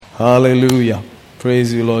Hallelujah.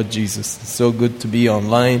 Praise you, Lord Jesus. It's so good to be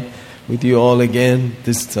online with you all again.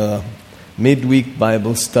 This midweek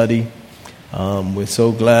Bible study. We're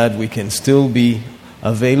so glad we can still be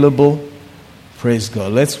available. Praise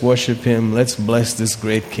God. Let's worship Him. Let's bless this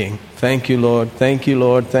great King. Thank you, Lord. Thank you,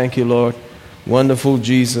 Lord. Thank you, Lord. Wonderful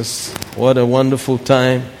Jesus. What a wonderful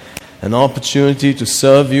time. An opportunity to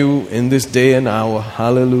serve you in this day and hour.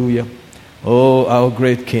 Hallelujah. Oh, our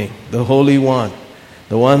great King, the Holy One,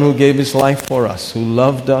 the one who gave His life for us, who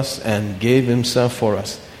loved us and gave Himself for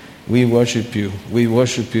us. We worship you. We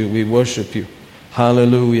worship you. We worship you.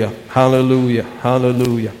 Hallelujah. Hallelujah.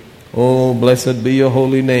 Hallelujah. Oh, blessed be your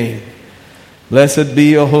holy name. Blessed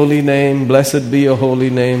be your holy name. Blessed be your holy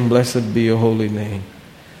name. Blessed be your holy name.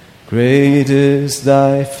 Great is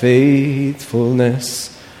thy faithfulness,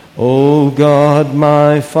 O God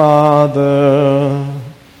my Father.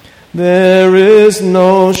 There is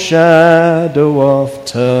no shadow of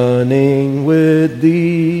turning with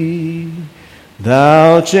thee.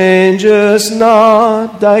 Thou changest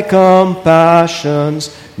not, thy compassions,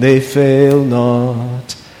 they fail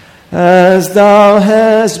not. As thou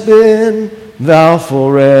hast been, thou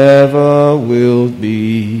forever wilt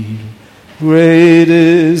be. Great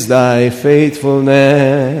is thy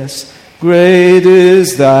faithfulness, great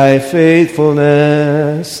is thy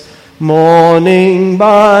faithfulness. Morning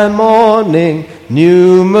by morning,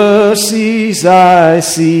 new mercies I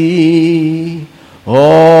see.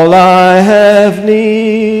 All I have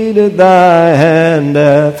needed, thy hand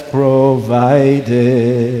hath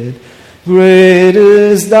provided. Great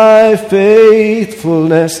is thy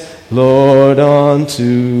faithfulness, Lord,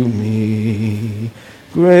 unto me.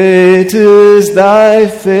 Great is thy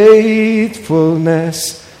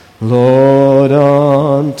faithfulness, Lord,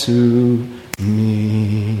 unto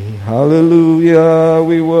me. Hallelujah,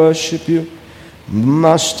 we worship you.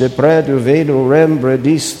 Maste predu vedo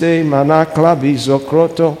rembrediste manacla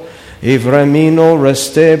bisocroto evremino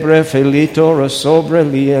restebre felito resobre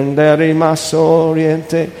liendere maso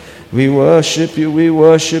oriente. We worship you, we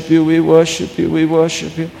worship you, we worship you, we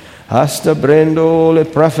worship you. Hasta brendo le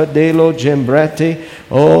prafadelo gembrete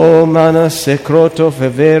o mana secroto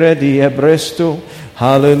fevere di ebresto.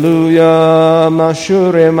 Hallelujah,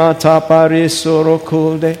 mashure matapari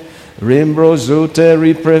sorokulde. Rimbrozute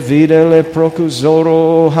riprevide le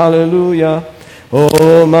procusoro. Hallelujah.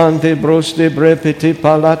 O mante broste brepiti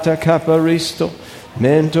palata caparisto.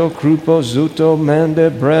 Mento crupo zuto mende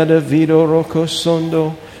brede vido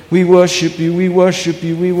rocosondo. We worship you, we worship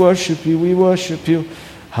you, we worship you, we worship you.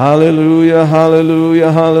 Hallelujah,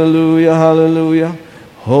 hallelujah, hallelujah, hallelujah.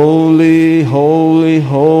 Holy, holy,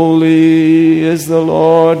 holy is the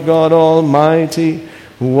Lord God Almighty,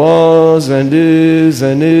 who was and is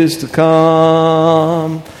to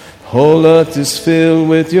come. Whole earth is filled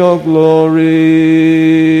with your glory.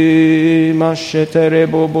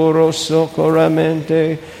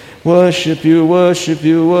 Worship you, worship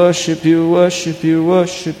you, worship you, worship you,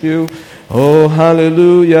 worship you. Oh,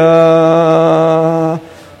 hallelujah.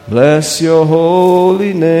 Bless your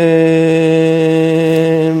holy name.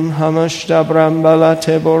 Hamashta brambala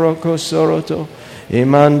teboroko soroto.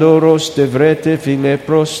 Imandoros devrete file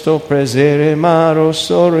prosto presere maro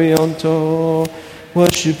sorionto.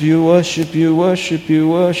 Worship you, worship you, worship you,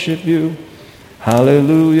 worship you.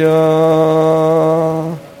 Hallelujah.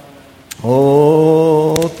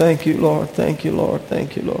 Oh, thank you, Lord, thank you, Lord,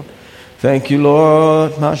 thank you, Lord. Thank you,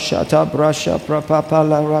 Lord. Mashata brasha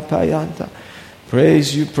prapapala rapayanta.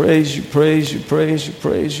 Praise you, praise you, praise you, praise you,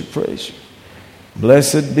 praise you, praise you.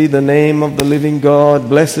 Blessed be the name of the living God.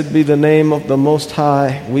 Blessed be the name of the Most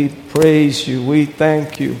High. We praise you. We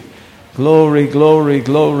thank you. Glory, glory,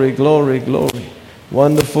 glory, glory, glory.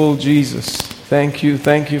 Wonderful Jesus. Thank you.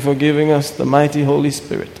 Thank you for giving us the mighty Holy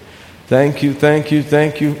Spirit. Thank you, thank you,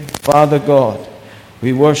 thank you, Father God.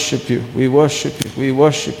 We worship you. We worship you. We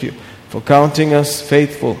worship you for counting us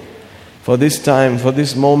faithful. For this time, for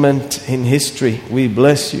this moment in history, we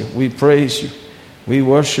bless you. We praise you. We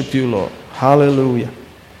worship you, Lord. Hallelujah.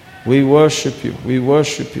 We worship you. We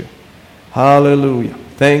worship you. Hallelujah.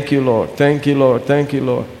 Thank you, Lord. Thank you, Lord. Thank you,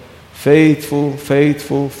 Lord. Faithful,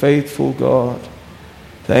 faithful, faithful God.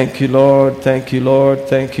 Thank you, Lord. Thank you, Lord.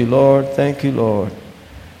 Thank you, Lord. Thank you, Lord.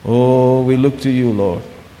 Oh, we look to you, Lord.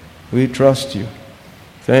 We trust you.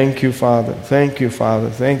 Thank you, Father. Thank you,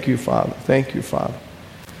 Father. Thank you, Father. Thank you, Father.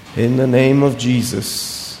 In the name of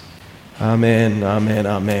Jesus. Amen, amen,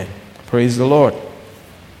 amen. Praise the Lord.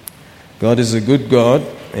 God is a good God,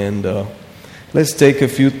 and let's take a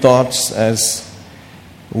few thoughts as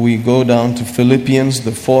we go down to Philippians,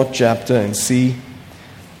 the 4th chapter, and see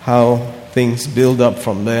how things build up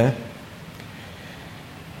from there.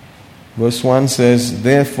 Verse 1 says,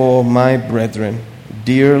 "Therefore, my brethren,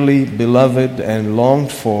 dearly beloved and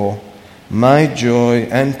longed for, my joy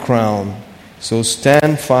and crown, so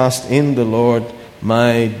stand fast in the Lord,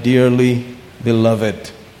 my dearly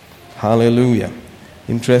beloved." Hallelujah.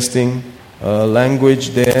 Interesting language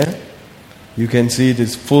there. You can see it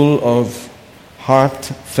is full of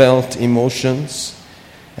heartfelt emotions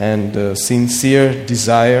and sincere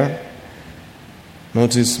desire.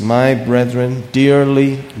 Notice, "My brethren,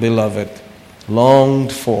 dearly beloved,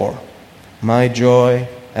 longed for, my joy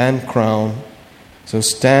and crown. So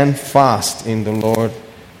stand fast in the Lord,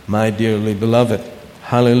 my dearly beloved."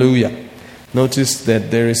 Hallelujah. Notice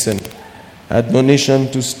that there is an admonition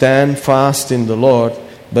to stand fast in the Lord,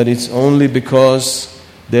 but it's only because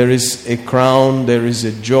there is a crown, there is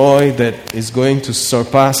a joy that is going to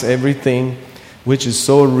surpass everything, which is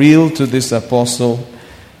so real to this apostle.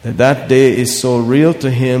 That day is so real to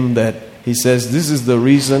him that he says, this is the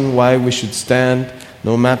reason why we should stand,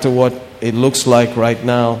 no matter what it looks like right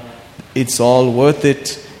now. It's all worth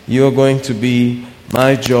it. You're going to be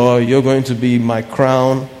my joy. You're going to be my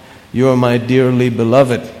crown. You're my dearly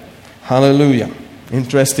beloved. Hallelujah.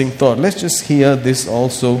 Interesting thought. Let's just hear this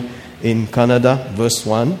also in Kannada, verse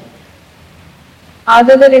 1.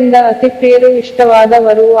 ಆದದರಿಂದ ಅತಿ ಪ್ರಿಯರು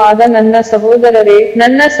ಇಷ್ಟವಾದವರೂ ಆದ ನನ್ನ ಸಹೋದರರೇ,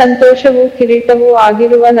 ನನ್ನ ಸಂತೋಷವೂ ಕಿರೀಟವೂ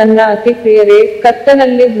ಆಗಿರುವ ನನ್ನ ಅತಿ ಪ್ರಿಯರೇ,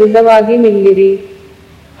 ಕರ್ತನಲ್ಲಿ ದೃಢವಾಗಿ ನಿಲ್ಲಿರಿ.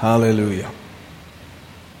 Hallelujah.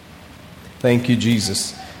 Thank you, Jesus.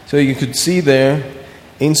 So you could see there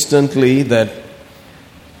instantly that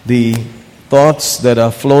the thoughts that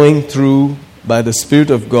are flowing through by the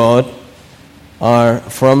Spirit of God are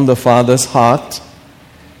from the Father's heart,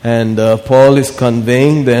 and Paul is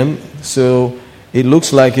conveying them. So it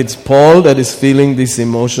looks like it's Paul that is feeling these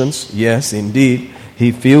emotions. Yes, indeed, he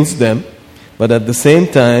feels them. But at the same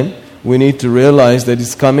time, we need to realize that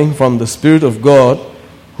it's coming from the Spirit of God,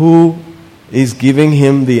 who is giving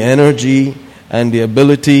him the energy and the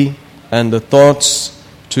ability and the thoughts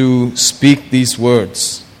to speak these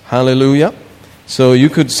words. Hallelujah. So you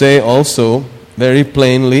could say also very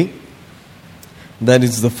plainly that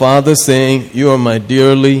it's the Father saying, "You are my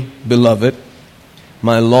dearly beloved,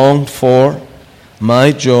 my longed for,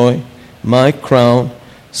 my joy, my crown.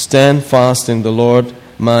 Stand fast in the Lord,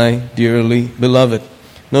 my dearly beloved."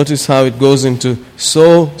 Notice how it goes into "so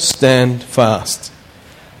stand fast."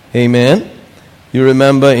 Amen. You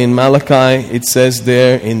remember in Malachi, it says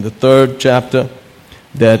there in the 3rd chapter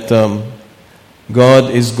that God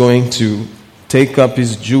is going to take up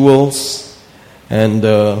his jewels, and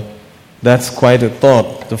that's quite a thought.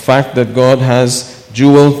 The fact that God has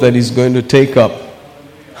jewels that he's going to take up.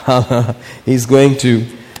 He's going to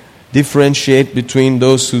differentiate between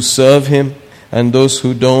those who serve him and those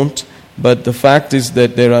who don't. But the fact is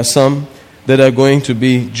that there are some that are going to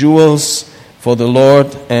be jewels for the Lord,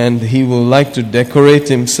 and he will like to decorate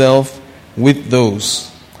himself with those.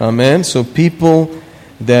 Amen. So people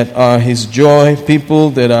that are his joy,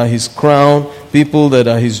 people that are his crown, people that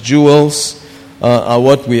are his jewels, are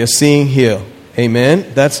what we are seeing here. Amen.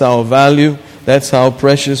 That's our value. That's how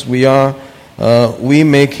precious we are. We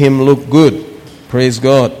make him look good. Praise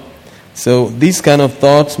God. So these kind of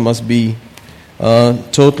thoughts must be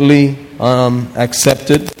totally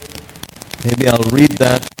accepted. Maybe I'll read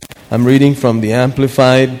that. I'm reading from the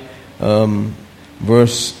Amplified,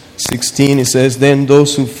 verse 16. It says, "Then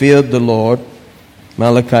those who feared the Lord,"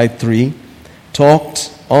 Malachi 3, "talked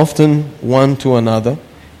often one to another.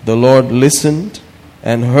 The Lord listened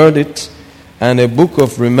and heard it, and a book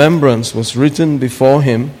of remembrance was written before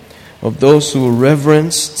him of those who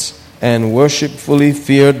reverenced and worshipfully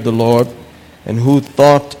feared the Lord, and who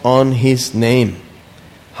thought on his name."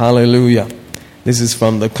 Hallelujah. This is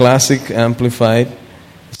from the Classic Amplified.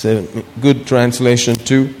 It's a good translation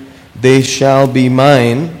too. "They shall be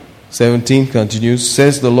mine," 17 continues,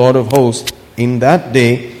 "says the Lord of hosts, in that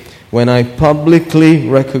day when I publicly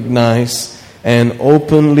recognize and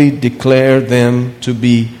openly declare them to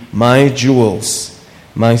be my jewels,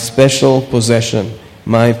 my special possession,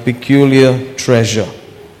 my peculiar treasure.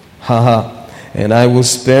 And I will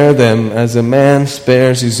spare them as a man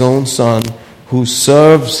spares his own son who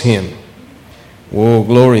serves him. Oh,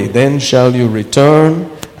 glory. Then shall you return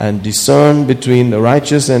and discern between the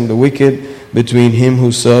righteous and the wicked, between him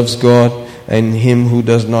who serves God and him who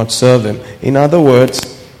does not serve him." In other words,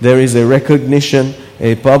 there is a recognition,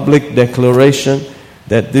 a public declaration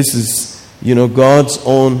that this is, God's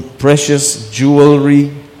own precious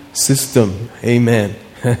jewelry system. Amen.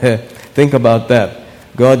 Think about that.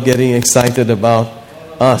 God getting excited about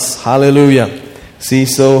us. Hallelujah. See,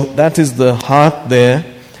 so that is the heart there.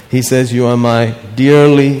 He says, "You are my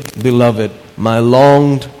dearly beloved, my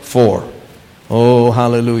longed for." Oh,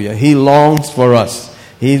 hallelujah. He longs for us.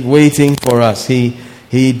 He's waiting for us. He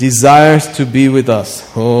desires to be with us.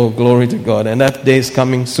 Oh, glory to God. And that day is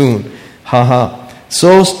coming soon.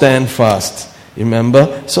 So stand fast.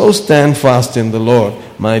 Remember? So stand fast in the Lord,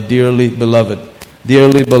 my dearly beloved.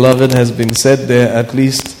 Dearly beloved has been said there at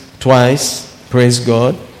least twice. Praise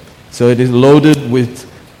God. So it is loaded with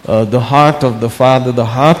the heart of the Father, the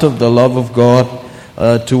heart of the love of God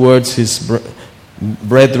towards His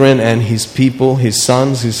brethren and His people, His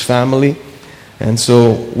sons, His family. And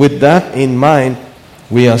so with that in mind,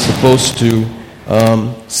 we are supposed to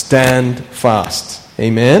stand fast.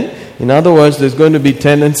 Amen? In other words, there's going to be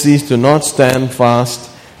tendencies to not stand fast,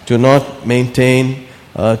 to not maintain,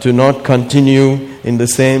 to not continue in the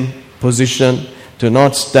same position, to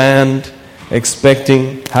not stand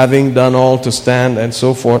expecting, having done all to stand, and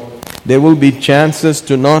so forth. There will be chances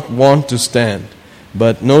to not want to stand.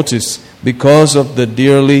 But notice, because of the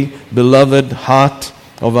dearly beloved heart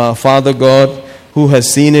of our Father God, who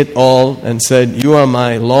has seen it all and said, you are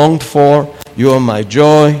my longed for, you are my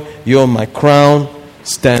joy, you are my crown,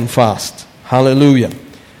 stand fast. Hallelujah.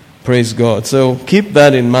 Praise God. So keep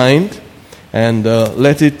that in mind and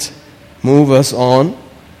let it move us on.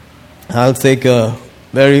 I'll take a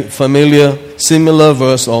very familiar, similar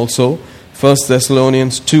verse also. 1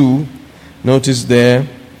 Thessalonians 2. Notice there,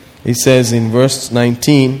 it says in verse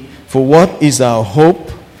 19, for what is our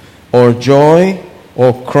hope or joy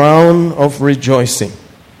or crown of rejoicing?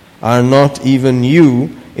 Are not even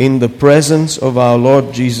you in the presence of our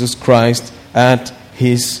Lord Jesus Christ at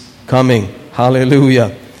His coming? Hallelujah.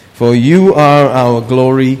 For you are our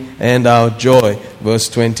glory and our joy. Verse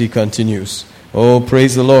 20 continues. Oh,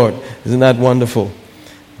 praise the Lord. Isn't that wonderful?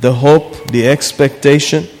 The hope, the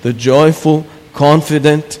expectation, the joyful,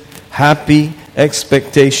 confident, happy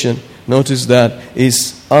expectation. Notice that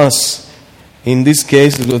is us. In this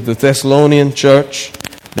case, it was the Thessalonian church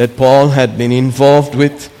that Paul had been involved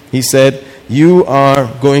with. He said, you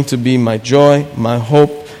are going to be my joy, my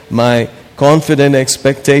hope, my confident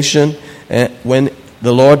expectation when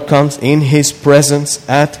the Lord comes in His presence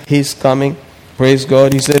at His coming. Praise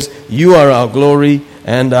God. He says, you are our glory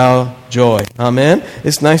and our joy. Amen.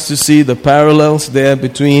 It's nice to see the parallels there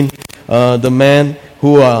between the men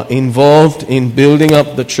who are involved in building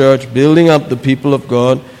up the church, building up the people of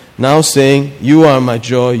God, now saying, you are my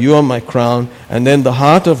joy, you are my crown. And then the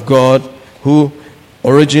heart of God who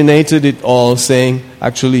originated it all saying,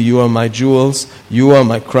 actually, you are my jewels, you are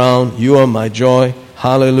my crown, you are my joy.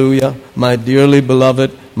 Hallelujah. My dearly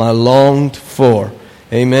beloved, my longed for.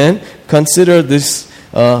 Amen. Consider this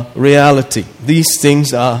reality. These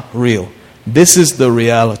things are real. This is the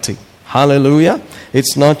reality. Hallelujah.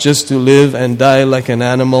 It's not just to live and die like an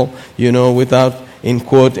animal, without, in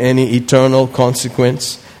quote, any eternal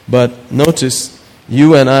consequence. But notice,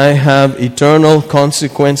 you and I have eternal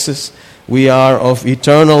consequences. We are of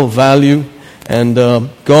eternal value. And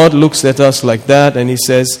God looks at us like that and He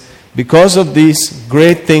says, because of these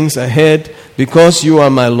great things ahead, because you are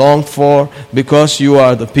my longed for, because you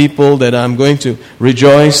are the people that I'm going to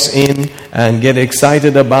rejoice in and get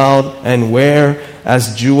excited about and wear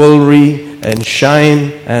as jewelry and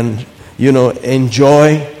shine and,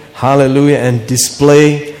 enjoy, hallelujah, and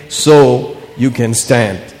display, so you can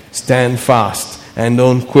stand. Stand fast and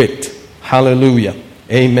don't quit. Hallelujah.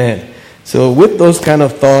 Amen. So with those kind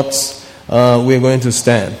of thoughts, we're going to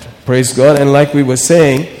stand. Praise God. And like we were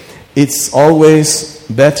saying, it's always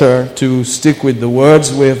better to stick with the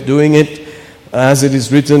Word's way of doing it, as it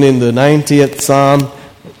is written in the 90th Psalm,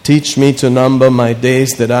 teach me to number my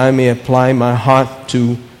days that I may apply my heart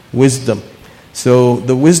to wisdom. So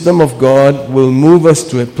the wisdom of God will move us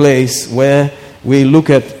to a place where we look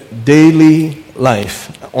at daily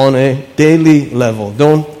life on a daily level.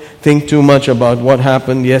 Don't think too much about what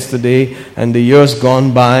happened yesterday and the years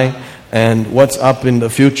gone by and what's up in the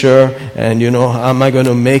future and, am I going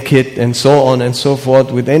to make it and so on and so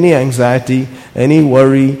forth with any anxiety, any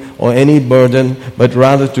worry or any burden, but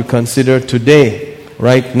rather to consider today,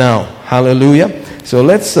 right now. Hallelujah. So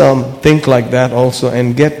let's think like that also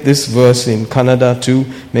and get this verse in Kannada too,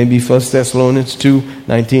 maybe 1 Thessalonians 2,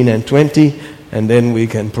 19 and 20, and then we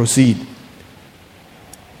can proceed.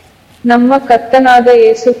 ನಮ್ಮ ಕರ್ತನಾದ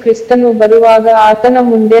ಯೇಸು ಕ್ರಿಸ್ತನು ಬರುವಾಗ ಆತನ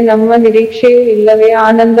ಮುಂದೆ ನಮ್ಮ ನಿರೀಕ್ಷೆಯೂ ಇಲ್ಲವೇ,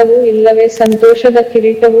 ಆನಂದವೂ ಇಲ್ಲವೇ, ಸಂತೋಷದ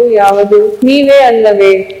ಕಿರೀಟವೂ ಯಾವುದು? ನೀವೇ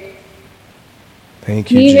ಅಲ್ಲವೇ?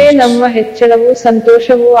 ನೀವೇ ನಮ್ಮ ಹೆಚ್ಚಳವೂ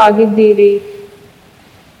ಸಂತೋಷವೂ ಆಗಿದ್ದೀರಿ.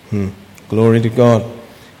 Glory to God.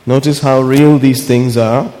 Notice how real these things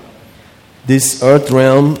are. This earth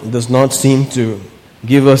realm does not seem to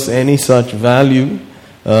give us any such value.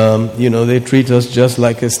 They treat us just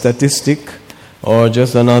like a statistic or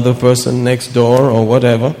just another person next door or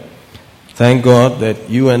whatever. Thank God that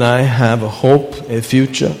you and I have a hope, a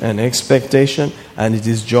future, an expectation, and it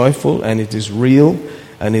is joyful and it is real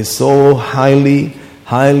and is so highly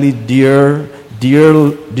dearly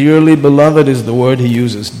beloved is the word he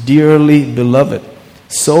uses. Dearly beloved.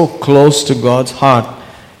 So close to God's heart.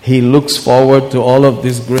 He looks forward to all of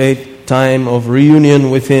this great time of reunion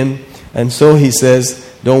with him. And so he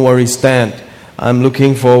says, don't worry, stand. I'm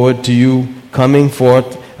looking forward to you coming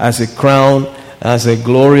forth as a crown, as a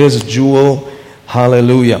glorious jewel.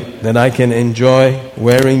 Hallelujah. That I can enjoy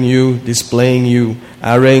wearing you, displaying you,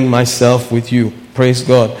 arraying myself with you. Praise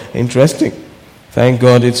God. Interesting. Thank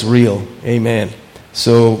God it's real. Amen.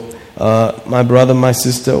 So, my brother, my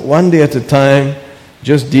sister, one day at a time,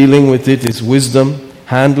 just dealing with it is wisdom.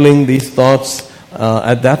 Handling these thoughts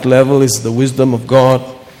at that level is the wisdom of God.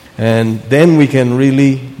 And then we can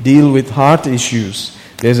really deal with heart issues.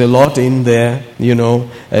 There's a lot in there,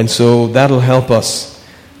 and so that'll help us.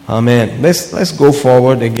 Amen. Let's go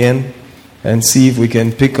forward again and see if we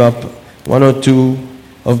can pick up one or two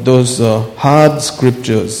of those hard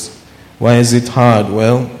scriptures. Why is it hard?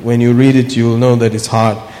 Well, when you read it, you will know that it's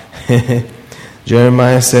hard.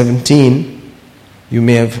 Jeremiah 17, you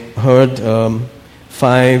may have heard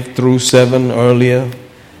 5 through 7 earlier.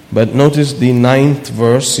 But notice the 9th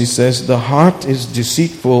verse. He says, the heart is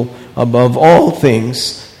deceitful above all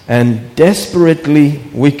things and desperately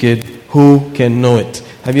wicked. Who can know it?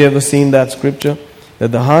 Have you ever seen that scripture?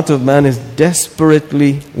 That the heart of man is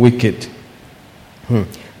desperately wicked.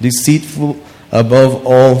 Deceitful above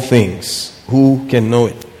all things. Who can know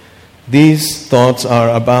it? These thoughts are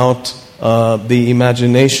about the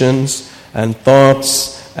imaginations and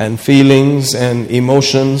thoughts and feelings and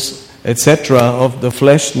emotions, etc. of the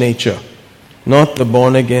flesh nature, not the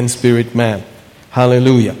born-again spirit man.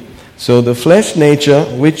 Hallelujah. So the flesh nature,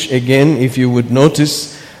 which again, if you would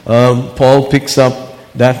notice, Paul picks up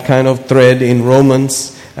that kind of thread in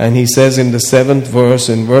Romans, and he says in the 7th verse,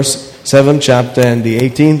 in verse 7th chapter and the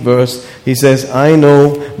 18th verse, he says, I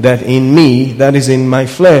know that in me, that is in my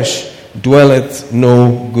flesh, dwelleth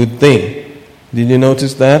no good thing. Did you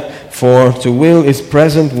notice that? For to will is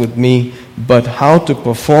present with me, but how to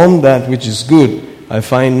perform that which is good, I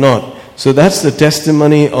find not. So that's the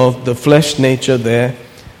testimony of the flesh nature there.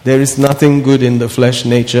 There is nothing good in the flesh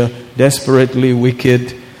nature, desperately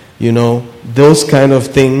wicked, those kind of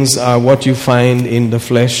things are what you find in the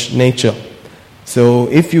flesh nature. So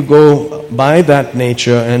if you go by that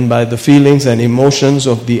nature and by the feelings and emotions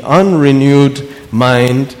of the unrenewed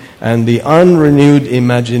mind and the unrenewed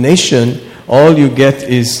imagination, all you get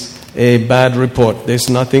is a bad report. There's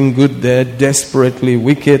nothing good there, desperately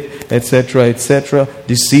wicked, etc.,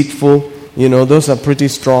 deceitful. Those are pretty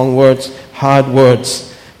strong words, hard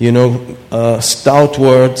words, stout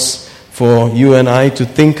words for you and I to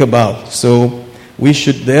think about. So we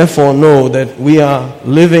should therefore know that we are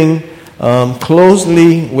living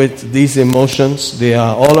closely with these emotions. They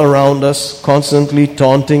are all around us, constantly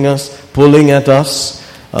taunting us, pulling at us,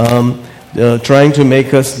 trying to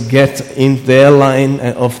make us get in their line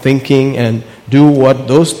of thinking and do what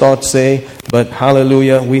those thoughts say. But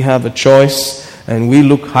hallelujah, we have a choice, and we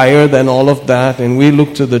look higher than all of that, and we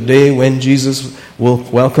look to the day when Jesus will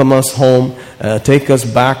welcome us home, take us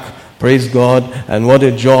back. Praise God. And what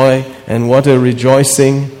a joy and what a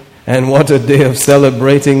rejoicing and what a day of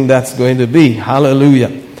celebrating that's going to be. Hallelujah.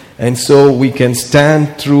 And so we can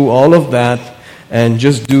stand through all of that and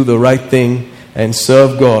just do the right thing and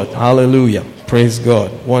serve God. Hallelujah. Praise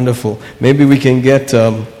God. Wonderful. Maybe we can get,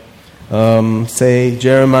 say,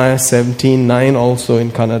 Jeremiah 17:9 also in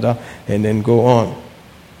Kannada, and then go on.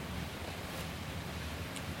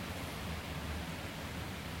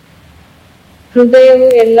 ಹೃದಯವು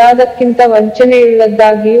ಎಲ್ಲದಕ್ಕಿಂತ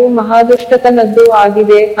ವಂಚನೆಯುಳ್ಳದ್ದಾಗಿಯೂ ಮಹಾದುಷ್ಟತನದ್ದೂ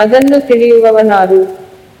ಆಗಿದೆ, ಅದನ್ನು ತಿಳಿಯುವವನಾರು.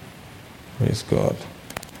 Praise God.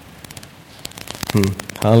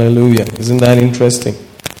 Hallelujah. Isn't that interesting?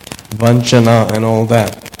 Vanchana and all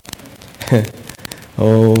that.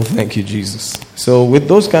 Oh, thank you, Jesus. So with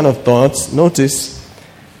those kind of thoughts, notice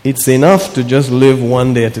it's enough to just live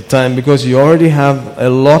one day at a time, because you already have a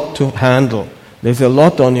lot to handle. There's a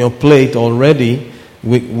lot on your plate already.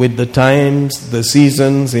 With the times, the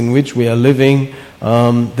seasons in which we are living,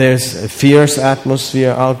 there's a fierce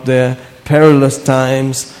atmosphere out there, perilous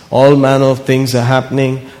times, all manner of things are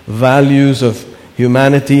happening, values of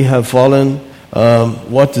humanity have fallen,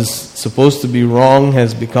 what is supposed to be wrong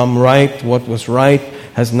has become right, what was right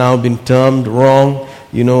has now been termed wrong.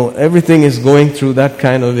 Everything is going through that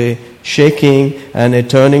kind of a shaking and a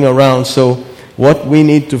turning around. So what we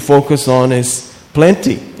need to focus on is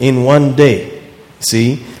plenty in one day.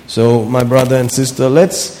 See? So my brother and sister,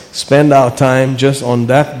 let's spend our time just on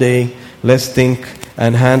that day. Let's think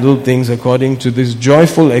and handle things according to this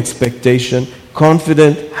joyful expectation,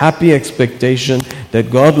 confident, happy expectation that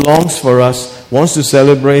God longs for us, wants to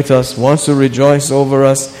celebrate us, wants to rejoice over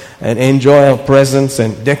us, and enjoy our presence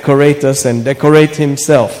and decorate us and decorate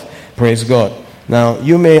Himself. Praise God. Now,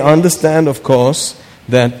 you may understand, of course,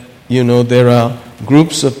 that, there are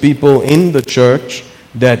groups of people in the church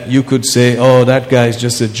that you could say, oh, that guy is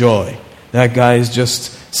just a joy. That guy is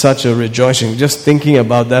just such a rejoicing. Just thinking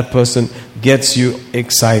about that person gets you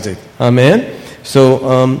excited. Amen?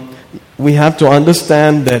 So, we have to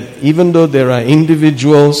understand that even though there are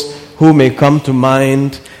individuals who may come to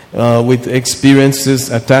mind with experiences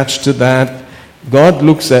attached to that, God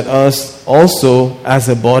looks at us also as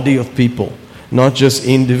a body of people, not just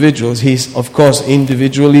individuals. He's, of course,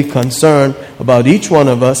 individually concerned about each one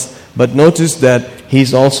of us, but notice that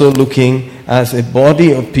He's also looking as a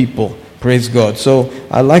body of people. Praise God. So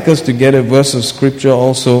I'd like us to get a verse of Scripture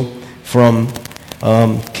also from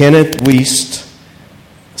Kenneth Wuest,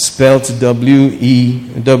 spelled W-U-E-S-T,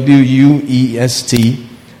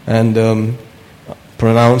 and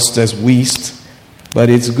pronounced as Wuest. But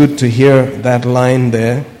it's good to hear that line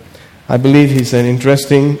there. I believe he's an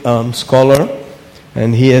interesting scholar,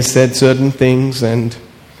 and he has said certain things, and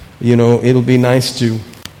it'll be nice to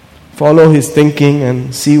follow his thinking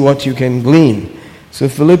and see what you can glean. So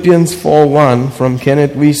Philippians 4:1 from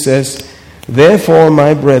Kenneth Wuest says, "Therefore,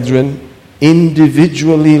 my brethren,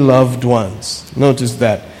 individually loved ones," notice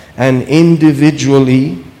that, "and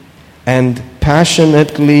individually and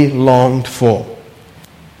passionately longed for."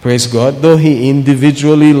 Praise God. Though He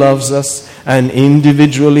individually loves us and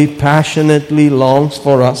individually passionately longs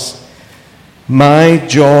for us, my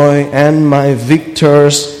joy and my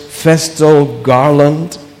victor's festal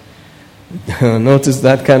garland, notice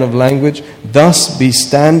that kind of language, "thus be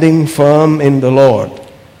standing firm in the Lord,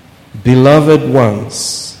 beloved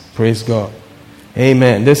ones." Praise God.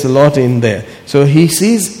 Amen. There's a lot in there. So He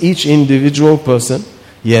sees each individual person,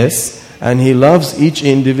 yes, and He loves each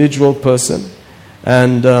individual person.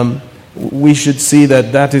 And we should see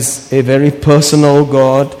that is a very personal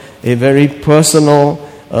God, a very personal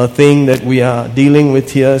thing that we are dealing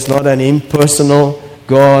with here. It's not an impersonal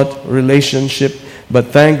God relationship,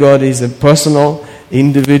 but thank God He's a personal,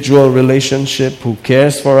 individual relationship who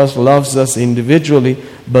cares for us, loves us individually,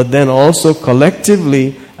 but then also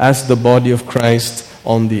collectively as the body of Christ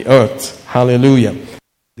on the earth. Hallelujah.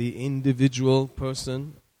 The individual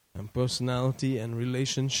person and personality and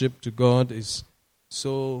relationship to God is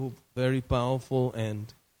so very powerful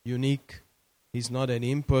and unique. He's not an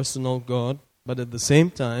impersonal God, but at the same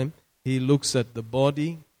time, He looks at the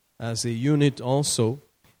body as a unit also.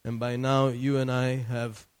 And by now, you and I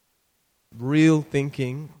have real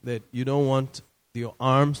thinking that you don't want your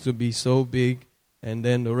arms to be so big and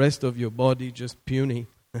then the rest of your body just puny,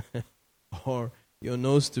 or your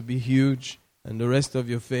nose to be huge and the rest of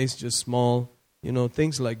your face just small,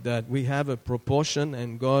 things like that. We have a proportion,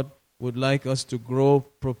 and God would like us to grow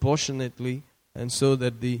proportionately, and so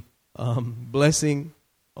that the blessing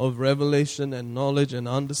of revelation and knowledge and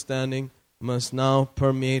understanding must now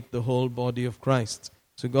permeate the whole body of Christ.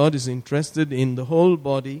 So God is interested in the whole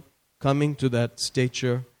body coming to that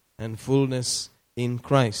stature and fullness in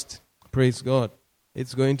Christ. Praise God.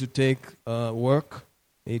 It's going to take work.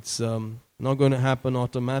 It's not going to happen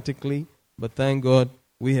automatically, but thank God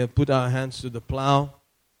we have put our hands to the plow,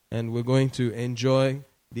 and we're going to enjoy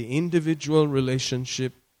the individual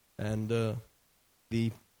relationship and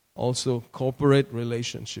the also corporate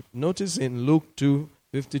relationship. Notice in Luke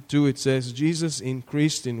 2:52 it says, "Jesus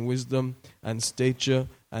increased in wisdom and stature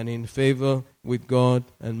and in favor with God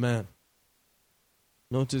and man."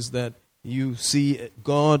 Notice that you see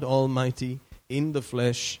God Almighty in the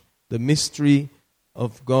flesh, the mystery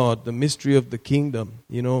of God, the mystery of the kingdom.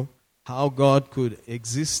 How God could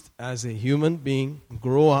exist as a human being,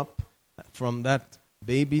 grow up from that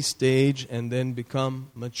baby stage and then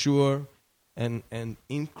become mature and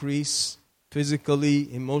increase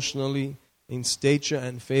physically, emotionally, in stature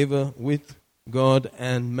and favor with God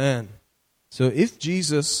and man. So if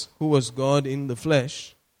Jesus, who was God in the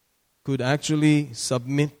flesh, could actually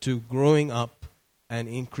submit to growing up and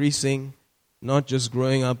increasing, not just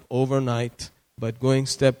growing up overnight, but going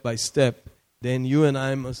step by step, then you and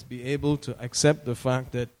I must be able to accept the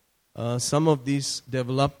fact that some of these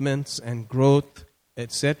developments and growth,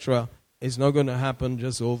 etc., is not going to happen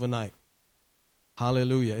just overnight.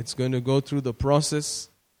 Hallelujah. It's going to go through the process,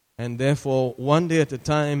 and therefore one day at a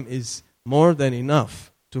time is more than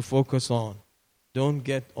enough to focus on. Don't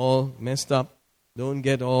get all messed up. Don't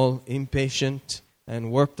get all impatient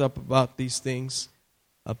and worked up about these things.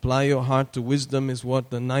 Apply your heart to wisdom is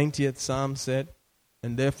what the 90th Psalm said.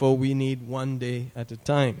 and therefore we need one day at a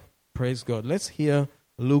time. Praise God. Let's hear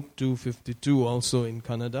Luke 2:52 also in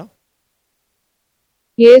Kannada.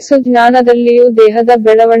 ಯೇಸು ಜ್ಞಾನದಲ್ಲಿಯೂ ದೇಹದ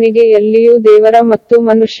ಬೆಳವಣಿಗೆಯಲ್ಲಿಯೂ ದೇವರ ಮತ್ತು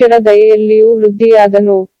ಮನುಷ್ಯರ ದಯೆಯಲ್ಲಿಯೂ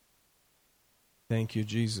ವೃದ್ಧಿಯಾದನು. Thank you,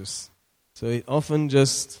 Jesus. So it often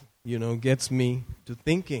just, gets me to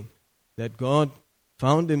thinking that God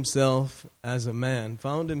found himself as a man,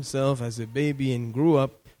 found himself as a baby and grew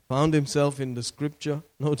up, found himself in the scripture,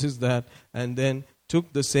 notice that, and then took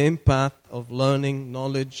the same path of learning,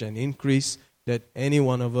 knowledge and increase that any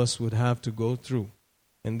one of us would have to go through.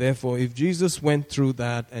 And therefore, if Jesus went through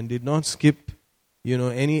that and did not skip,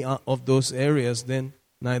 any of those areas, then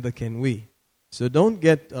neither can we. So don't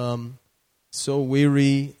get so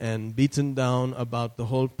weary and beaten down about the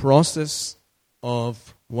whole process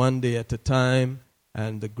of one day at a time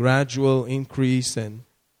and the gradual increase and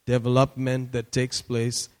development that takes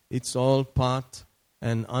place. It's all part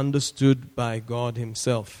and understood by God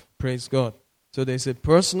himself. Praise God. So there's a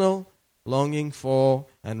personal longing for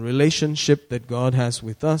and relationship that God has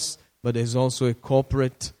with us, but there's also a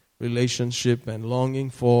corporate relationship and longing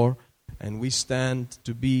for, and we stand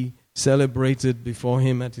to be celebrated before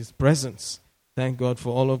him at his presence. Thank God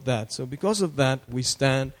for all of that. So because of that, we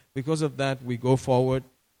stand. Because of that, we go forward.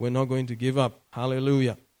 We're not going to give up.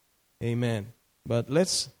 Hallelujah. Amen. But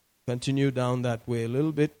let's continue down that way a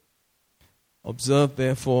little bit. Observe,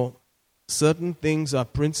 therefore, certain things are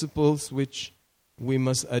principles which we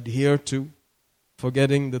must adhere to,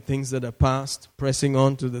 forgetting the things that are past, pressing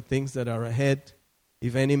on to the things that are ahead.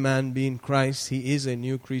 If any man be in Christ, he is a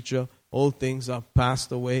new creature. All things are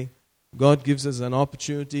passed away. God gives us an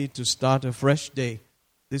opportunity to start a fresh day.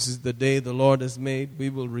 This is the day the Lord has made. We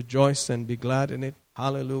will rejoice and be glad in it.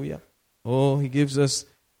 Hallelujah. Oh, he gives us,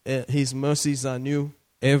 his mercies are new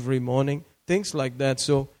every morning. Things like that.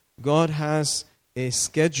 So God has a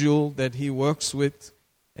schedule that he works with,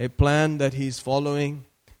 a plan that he's following,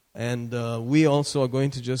 and we also are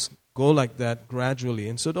going to just go like that gradually.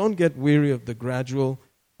 And so don't get weary of the gradual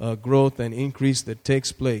growth and increase that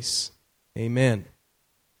takes place. Amen.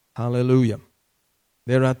 Hallelujah.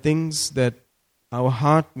 There are things that our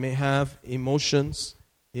heart may have, emotions,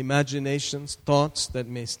 imaginations, thoughts that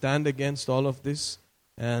may stand against all of this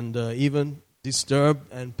and even disturb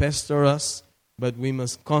and pester us, but we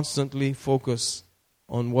must constantly focus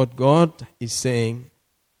on what God is saying,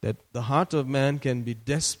 that the heart of man can be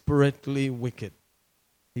desperately wicked.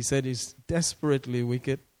 He said it's desperately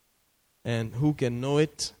wicked, and who can know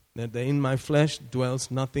it? That in my flesh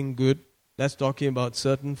dwells nothing good. That's talking about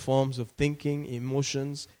certain forms of thinking,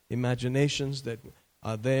 emotions, imaginations that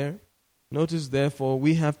are there. Notice, therefore,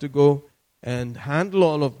 we have to go and handle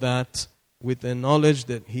all of that with the knowledge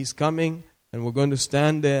that he's coming, and we're going to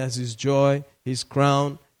stand there as his joy, his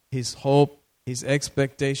crown, his hope, his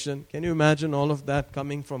expectation. Can you imagine all of that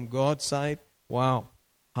coming from God's side? Wow.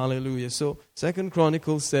 Hallelujah. So 2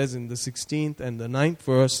 Chronicles says in the 16th and the 9th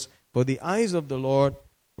verse, "For the eyes of the Lord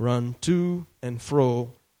run to and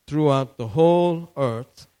fro throughout the whole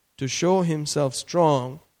earth to show himself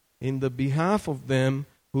strong in the behalf of them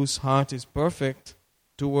whose heart is perfect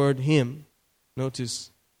toward him."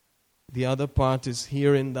 Notice the other part is,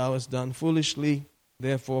 "Herein thou hast done foolishly,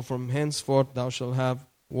 therefore from henceforth thou shalt have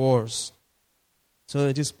wars." So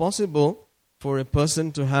it is possible for a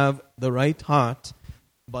person to have the right heart,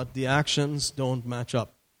 but the actions don't match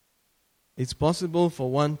up. It's possible for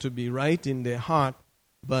one to be right in their heart,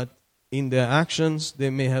 but in their actions they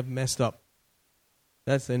may have messed up.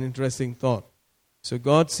 That's an interesting thought. So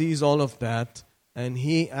God sees all of that, and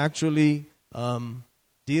he actually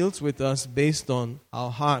deals with us based on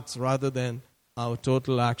our hearts rather than our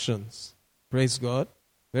total actions. Praise God.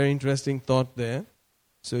 Very interesting thought there.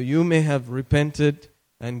 So you may have repented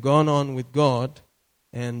and gone on with God,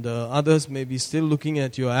 and others may be still looking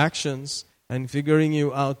at your actions and figuring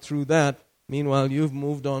you out through that. Meanwhile, you've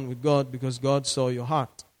moved on with God because God saw your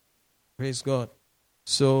heart. Praise God.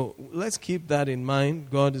 So let's keep that in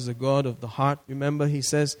mind. God is a God of the heart. Remember, he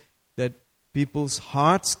says that people's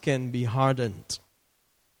hearts can be hardened.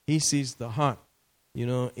 He sees the heart.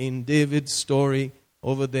 In David's story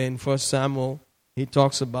over there in 1 Samuel, he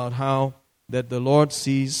talks about how that the Lord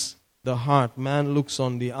sees the heart. Man looks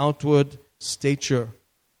on the outward stature,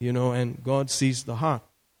 and God sees the heart.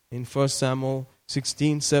 In 1 Samuel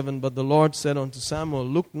 16:7, "But the Lord said unto Samuel,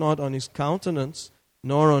 Look not on his countenance,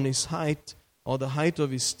 nor on his height, or the height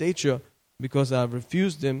of his stature, because I have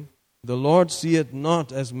refused him. The Lord seeth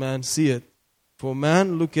not as man seeth. For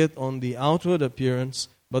man looketh on the outward appearance,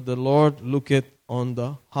 but the Lord looketh on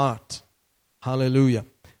the heart." Hallelujah.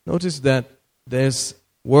 Notice that there's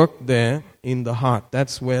work there in the heart.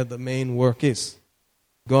 That's where the main work is.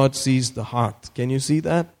 God sees the heart. Can you see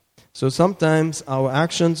that? So sometimes our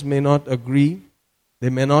actions may not agree. They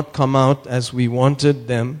may not come out as we wanted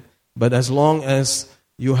them. But as long as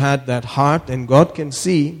you had that heart, and God can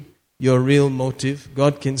see your real motive,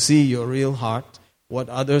 God can see your real heart, what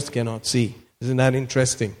others cannot see. Isn't that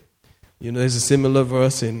interesting? You know, there's a similar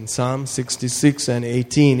verse in Psalm 66 and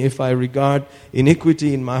 18. If I regard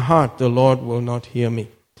iniquity in my heart, the Lord will not hear me.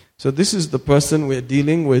 So this is the person we're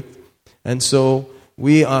dealing with. And so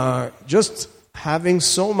we are just having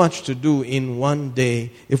so much to do in one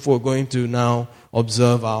day if we're going to now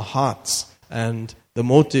observe our hearts and the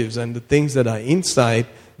motives and the things that are inside.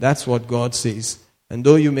 That's what God sees. And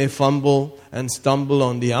though you may fumble and stumble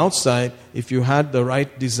on the outside, if you had the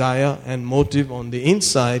right desire and motive on the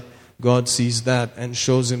inside, God sees that and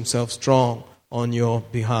shows himself strong on your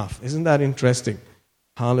behalf. Isn't that interesting?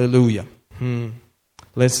 Hallelujah.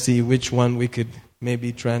 Let's see which one we could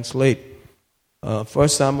maybe translate. 1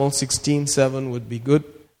 Samuel 16:7 would be good.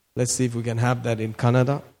 Let's see if we can have that in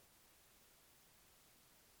Kannada.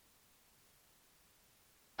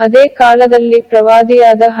 ಅದೇ ಕಾಲದಲ್ಲಿ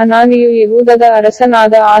ಪ್ರವಾದಿಯಾದ ಹನಾನಿಯು ಯೆಹೂದದ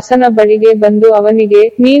ಅರಸನಾದ ಆಸನ ಬಳಿಗೆ ಬಂದು ಅವನಿಗೆ,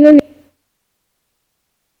 ನೀನು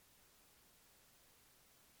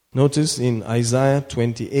Notice in Isaiah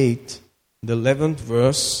 28, the 11th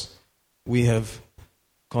verse, we have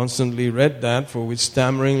constantly read that, for with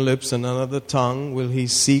stammering lips and another tongue will he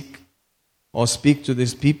seek or speak to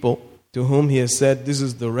this people, to whom he has said, this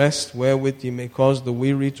is the rest wherewith ye may cause the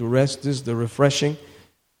weary to rest, this is the refreshing.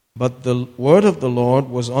 But the word of the Lord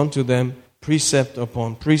was unto them precept upon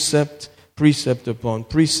precept, precept upon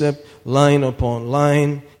precept, line upon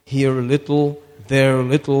line, here a little, there a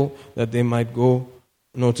little, that they might go.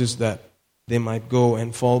 Notice that. They might go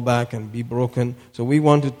and fall back and be broken. So we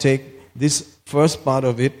want to take this first part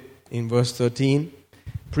of it in verse 13.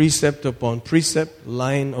 Precept upon precept,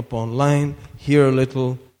 line upon line, here a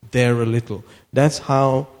little, there a little. That's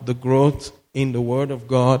how the growth in the Word of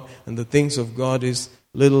God and the things of God is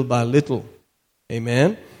little by little.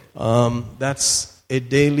 Amen? That's a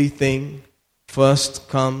daily thing. First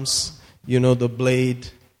comes, the blade,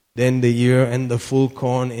 then the ear, and the full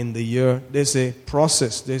corn in the ear. There's a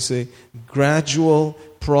process. There's a gradual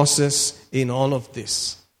process in all of this.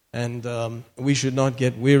 And we should not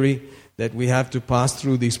get weary that we have to pass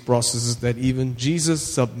through these processes that even Jesus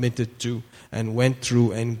submitted to and went through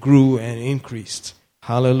and grew and increased.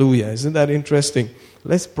 Hallelujah. Isn't that interesting?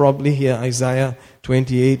 Let's probably hear Isaiah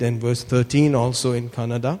 28 and verse 13 also in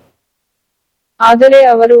Kannada. ಆದರೆ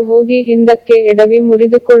ಅವರು ಹೋಗಿ ಹಿಂದಕ್ಕೆ ಎಡವಿ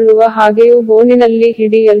ಮುರಿದುಕೊಳ್ಳುವ ಹಾಗೆಯೂ ಬೋನಿನಲ್ಲಿ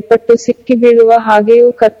ಹಿಡಿಯಲ್ಪಟ್ಟು ಸಿಕ್ಕಿಬೀಳುವ ಹಾಗೆಯೂ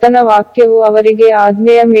ಕರ್ತನ ವಾಕ್ಯವು ಅವರಿಗೆ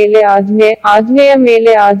ಆಜ್ಞೆಯ ಮೇಲೆ ಆಜ್ಞೆ, ಆಜ್ಞೆಯ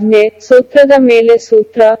ಮೇಲೆ ಆಜ್ಞೆ, ಸೂತ್ರದ ಮೇಲೆ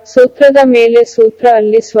ಸೂತ್ರ, ಸೂತ್ರದ ಮೇಲೆ ಸೂತ್ರ,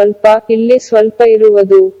 ಅಲ್ಲಿ ಸ್ವಲ್ಪ, ಇಲ್ಲಿ ಸ್ವಲ್ಪ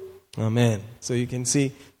ಇರುವುದು. Amen. So you can see,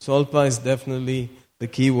 Swalpa is definitely the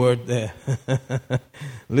key word there.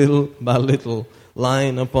 Little by little,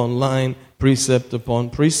 line upon line, precept upon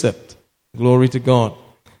precept. Glory to God.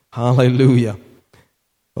 Hallelujah.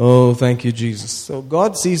 Oh, thank you, Jesus. So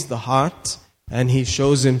God sees the heart and he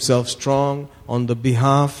shows himself strong on the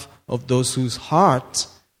behalf of those whose heart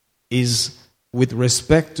is, with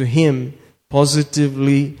respect to him,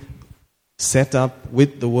 positively set up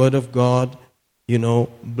with the Word of God,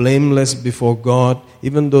 blameless before God,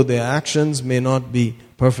 even though their actions may not be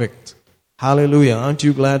perfect. Hallelujah. Aren't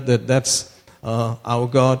you glad that that's our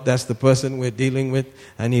God? That's the person we're dealing with.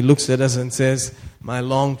 And he looks at us and says, my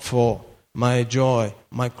longed for, my joy,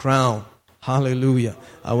 my crown. Hallelujah.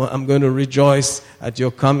 I'm going to rejoice at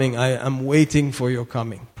your coming. I'm waiting for your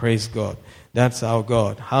coming. Praise God. That's our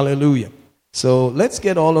God. Hallelujah. So let's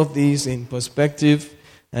get all of these in perspective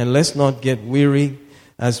and let's not get weary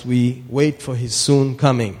as we wait for his soon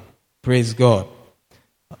coming. Praise God.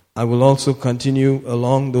 I will also continue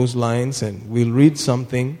along those lines and we'll read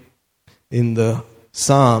something in the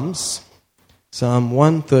Psalms. Psalm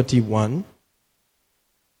 131.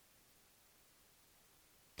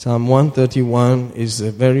 Psalm 131 is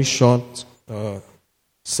a very short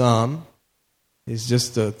psalm. It's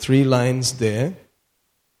just 3 lines there.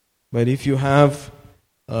 But if you have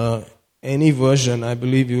any version, I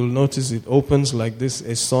believe you'll notice it opens like this,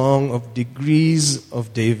 a song of degrees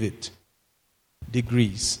of David.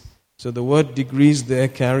 Degrees. So the word degrees there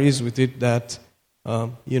carries with it that,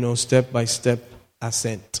 step by step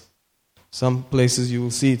ascent. Some places you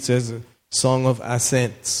will see it says a song of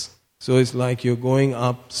ascents. So it's like you're going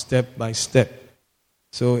up step by step.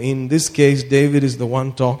 So in this case, David is the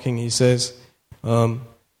one talking. He says,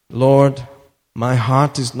 Lord, my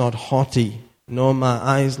heart is not haughty, nor my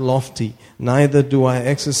eyes lofty, neither do I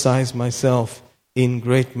exercise myself in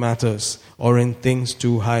great matters or in things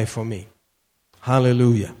too high for me.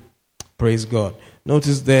 Hallelujah. Praise God.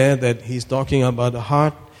 Notice there that he's talking about a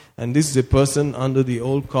heart, and this is a person under the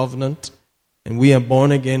old covenant, and we are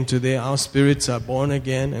born again today. Our spirits are born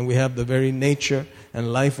again, and we have the very nature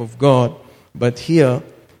and life of God. But here,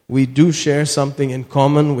 we do share something in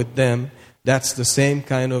common with them. That's the same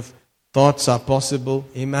kind of thoughts are possible,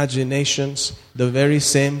 imaginations, the very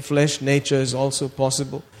same flesh nature is also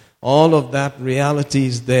possible. All of that reality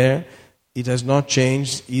is there. It has not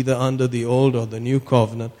changed either under the old or the new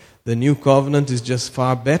covenant. The new covenant is just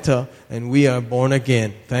far better, and we are born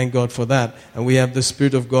again. Thank God for that. And we have the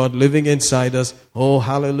Spirit of God living inside us. Oh,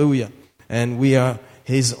 hallelujah. And we are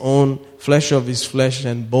His own flesh of His flesh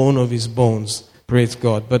and bone of His bones. Praise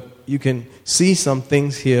God. But you can see some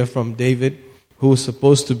things here from David, who is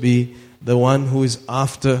supposed to be the one who is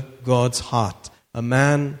after God's heart. A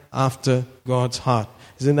man after God's heart.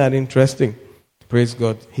 Isn't that interesting? Praise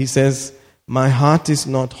God. He says, my heart is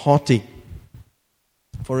not haughty.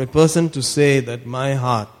 For a person to say that my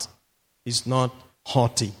heart is not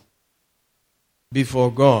haughty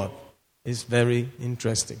before God is very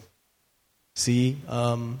interesting. See,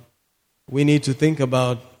 we need to think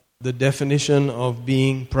about the definition of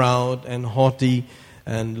being proud and haughty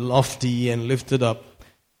and lofty and lifted up.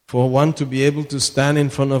 For one to be able to stand in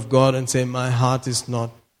front of God and say, my heart is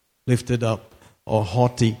not lifted up or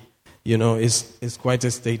haughty, is quite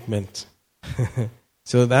a statement.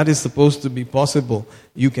 So that is supposed to be possible.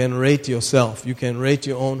 You can rate yourself. You can rate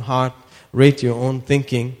your own heart, rate your own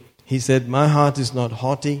thinking. He said, my heart is not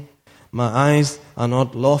haughty. My eyes are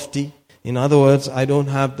not lofty. In other words, I don't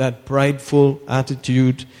have that prideful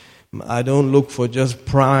attitude. I don't look for just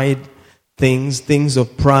pride things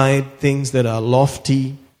of pride, things that are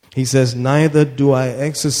lofty. He says, neither do I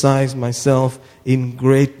exercise myself in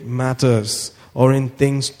great matters or in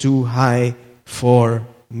things too high for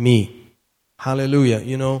me.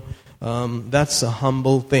 Hallelujah. That's a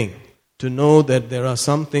humble thing. To know that there are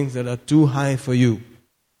some things that are too high for you.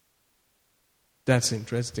 That's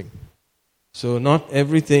interesting. So not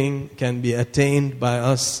everything can be attained by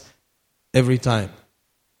us every time.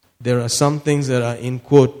 There are some things that are, in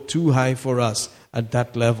quote, too high for us at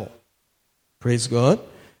that level. Praise God.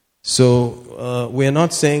 So we're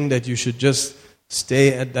not saying that you should just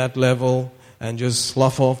stay at that level and just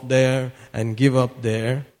slough off there and give up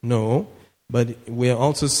there. No. But we're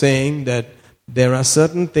also saying that there are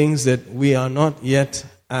certain things that we are not yet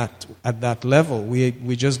at that level.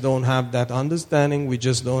 We just don't have that understanding. We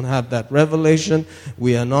just don't have that revelation.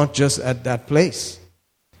 We are not just at that place.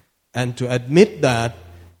 And to admit that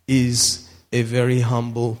is a very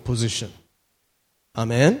humble position.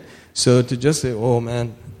 Amen? So to just say, oh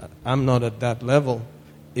man, I'm not at that level,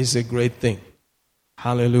 is a great thing.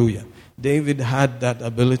 Hallelujah. David had that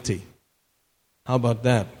ability. How about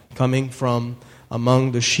that? Coming from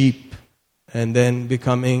among the sheep and then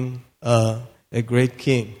becoming a great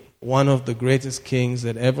king. One of the greatest kings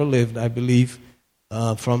that ever lived, I believe,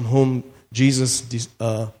 from whom Jesus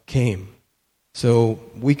came. So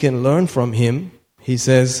we can learn from him. He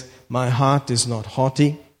says, my heart is not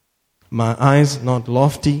haughty, my eyes not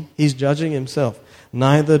lofty. He's judging himself.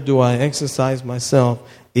 Neither do I exercise myself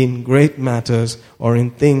in great matters or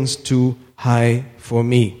in things too high for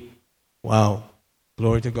me. Wow.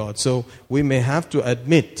 Glory to God. So we may have to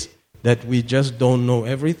admit that we just don't know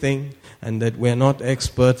everything and that we're not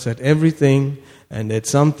experts at everything and that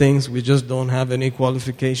some things we just don't have any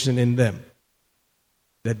qualification in them,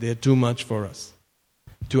 that they're too much for us.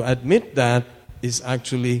 To admit that is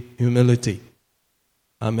actually humility.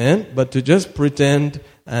 Amen? But to just pretend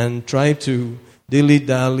and try to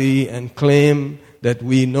dilly-dally and claim that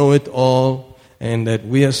we know it all and that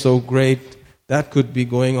we are so great, that could be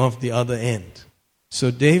going off the other end. So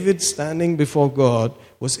David, standing before God,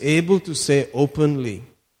 was able to say openly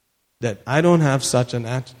that I don't have such an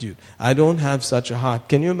attitude. I don't have such a heart.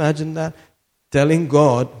 Can you imagine that? Telling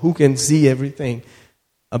God, who can see everything,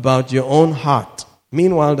 about your own heart.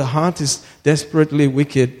 Meanwhile, the heart is desperately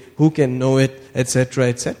wicked. Who can know it, etc.,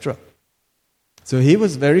 etc. So he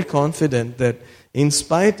was very confident that in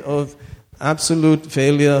spite of absolute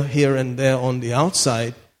failure here and there on the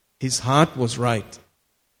outside, his heart was right.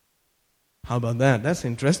 How about that? That's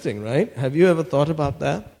interesting, right? Have you ever thought about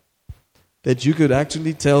that? That you could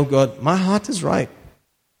actually tell God, my heart is right.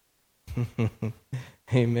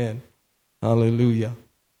 Amen. Hallelujah.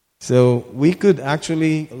 So we could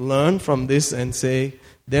actually learn from this and say,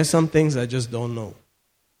 there's some things I just don't know.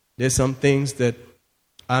 There's some things that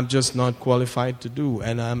I'm just not qualified to do,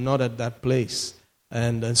 and I'm not at that place.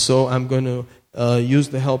 And so I'm going to use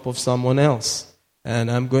the help of someone else.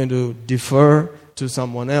 And I'm going to defer to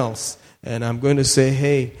someone else. And I'm going to say,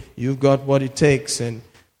 hey, you've got what it takes, and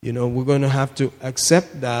we're going to have to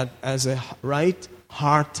accept that as a right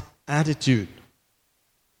heart attitude.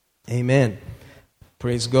 Amen.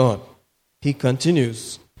 Praise God. He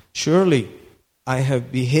continues, surely I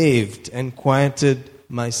have behaved and quieted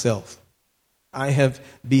myself. I have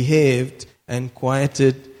behaved and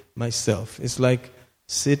quieted myself. It's like,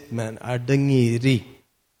 sit man, ardangiri.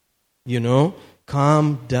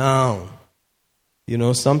 Calm down.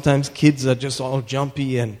 Sometimes kids are just all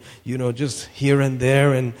jumpy and, just here and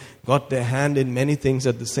there and got their hand in many things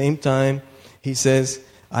at the same time. He says,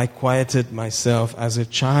 I quieted myself as a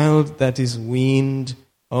child that is weaned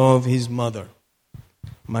of his mother.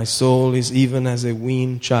 My soul is even as a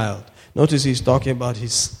weaned child. Notice he's talking about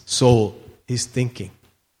his soul, his thinking.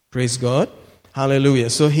 Praise God. Hallelujah.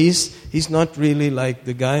 So he's not really like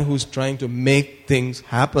the guy who's trying to make things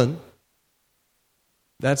happen.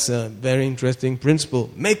 That's a very interesting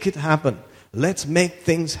principle. Make it happen. Let's make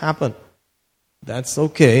things happen. That's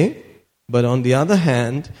okay. But on the other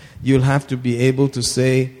hand, you'll have to be able to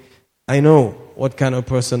say, I know what kind of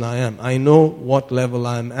person I am. I know what level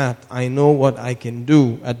I'm at. I know what I can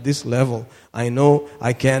do at this level. I know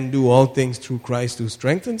I can do all things through Christ who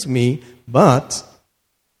strengthens me. But,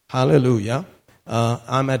 hallelujah,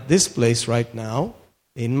 I'm at this place right now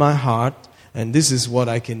in my heart, and this is what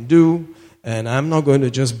I can do. And I'm not going to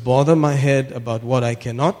just bother my head about what I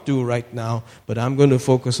cannot do right now, but I'm going to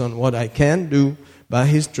focus on what I can do by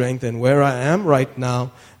His strength and where I am right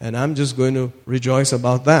now, and I'm just going to rejoice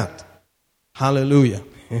about that. Hallelujah.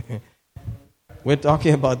 We're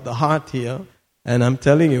talking about the heart here, and I'm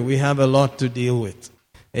telling you, we have a lot to deal with.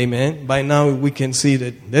 Amen. By now we can see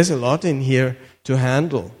that there's a lot in here to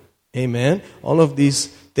handle. Amen. All of these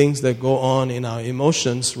things that go on in our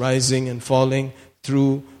emotions, rising and falling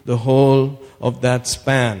through the whole of that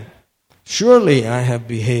span. Surely I have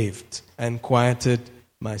behaved and quieted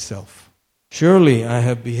myself. Surely I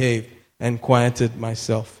have behaved and quieted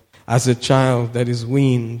myself as a child that is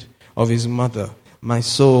weaned of his mother. My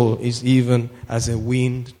soul is even as a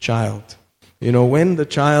weaned child. When the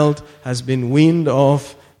child has been weaned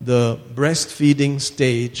off the breastfeeding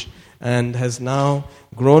stage and has now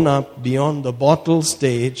grown up beyond the bottle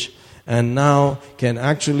stage and now can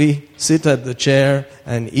actually sit at the chair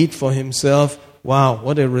and eat for himself, wow,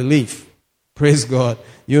 what a relief. Praise God.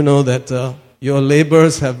 You know that your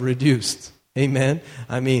labors have reduced. Amen.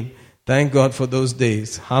 Thank God for those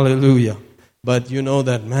days. Hallelujah. But you know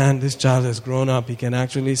that, man, this child has grown up. He can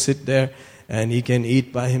actually sit there and he can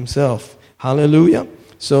eat by himself. Hallelujah.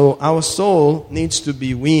 So our soul needs to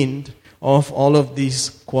be weaned of all of these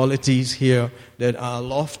qualities here that are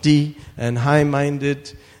lofty and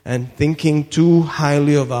high-minded and thinking too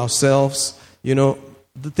highly of ourselves.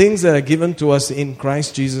 The things that are given to us in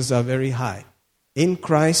Christ Jesus are very high. In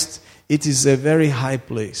Christ, it is a very high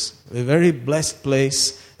place, a very blessed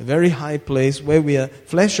place, a very high place where we are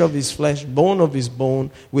flesh of His flesh, bone of His bone.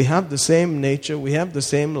 We have the same nature, we have the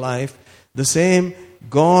same life, the same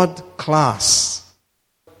God class.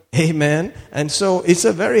 Amen. And so it's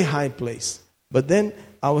a very high place. But then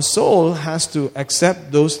our soul has to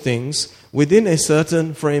accept those things within a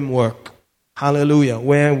certain framework. Hallelujah.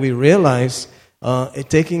 Where we realize,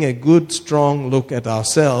 taking a good, strong look at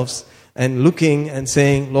ourselves and looking and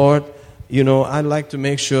saying, Lord, I'd like to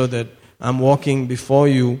make sure that I'm walking before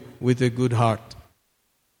you with a good heart.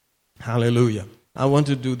 Hallelujah. I want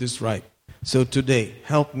to do this right. So today,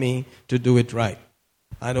 help me to do it right.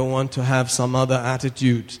 I don't want to have some other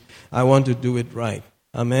attitude. I want to do it right.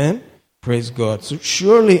 Amen? Praise God. So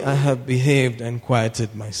surely I have behaved and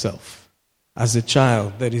quieted myself as a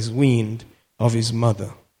child that is weaned of his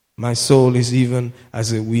mother. My soul is even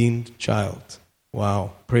as a weaned child.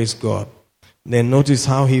 Wow. Praise God. Then notice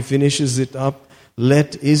how he finishes it up.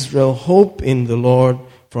 Let Israel hope in the Lord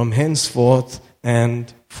from henceforth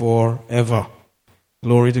and forever.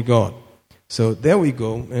 Glory to God. So there we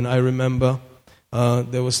go. And I remember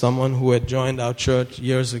there was someone who had joined our church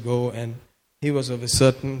years ago, and he was of a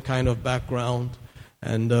certain kind of background,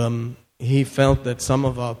 and he felt that some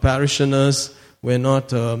of our parishioners were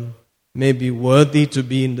not maybe worthy to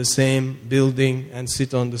be in the same building and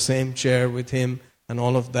sit on the same chair with him and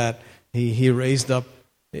all of that. He raised up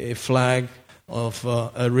a flag of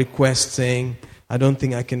a request saying, I don't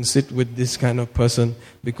think I can sit with this kind of person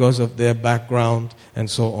because of their background and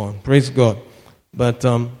so on. Praise God. But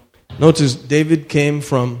notice David came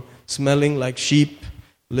from smelling like sheep,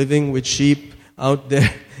 living with sheep out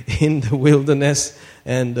there in the wilderness,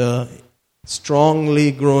 and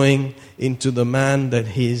strongly growing into the man that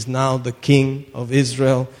he is now, the king of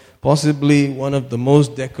Israel, possibly one of the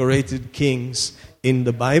most decorated kings in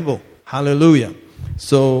the Bible. Hallelujah.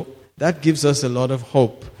 So that gives us a lot of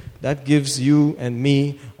hope. that gives you and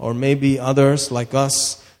me, or maybe others like us,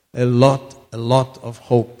 a lot of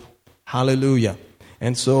hope. Hallelujah.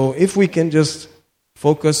 And so if we can just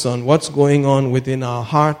focus on what's going on within our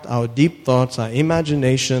heart, our deep thoughts, our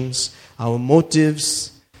imaginations, our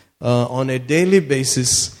motives, on a daily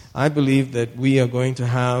basis, I believe that we are going to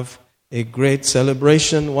have a great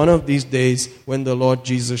celebration one of these days when the Lord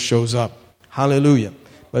Jesus shows up. Hallelujah.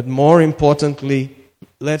 But more importantly,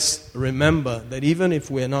 let's remember that even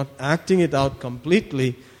if we're not acting it out completely,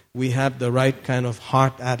 we have the right kind of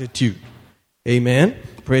heart attitude. Amen.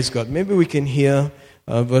 Praise God. Maybe we can hear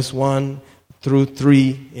verse 1 through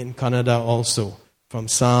 3 in Kannada also, from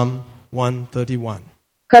Psalm 131.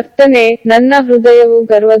 ಕರ್ತನೇ, ನನ್ನ ಹೃದಯವು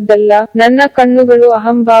ಗರ್ವದ್ದಲ್ಲ, ನನ್ನ ಕಣ್ಣುಗಳು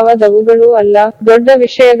ಅಹಂಭಾವದವುಗಳೂ ಅಲ್ಲ, ದೊಡ್ಡ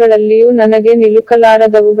ವಿಷಯಗಳಲ್ಲಿಯೂ ನನಗೆ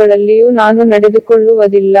ನಿಲುಕಲಾರದವುಗಳಲ್ಲಿಯೂ ನಾನು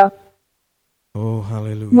ನಡೆದುಕೊಳ್ಳುವುದಿಲ್ಲ.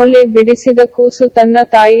 ಮೊಲೆ ಬಿಡಿಸಿದ ಕೂಸು ತನ್ನ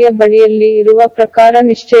ತಾಯಿಯ ಬಳಿಯಲ್ಲಿ ಇರುವ ಪ್ರಕಾರ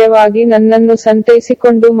ನಿಶ್ಚಯವಾಗಿ ನನ್ನನ್ನು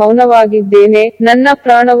ಸಂತೈಸಿಕೊಂಡು ಮೌನವಾಗಿದ್ದೇನೆ. ನನ್ನ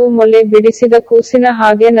ಪ್ರಾಣವು ಮೊಲೆ ಬಿಡಿಸಿದ ಕೂಸಿನ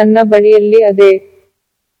ಹಾಗೆ ನನ್ನ ಬಳಿಯಲ್ಲಿ ಅದೇ.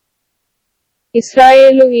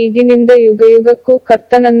 ಇಸ್ರಾಯೇಲು ಈಗಿನಿಂದ ಯುಗಯುಗಕ್ಕೂ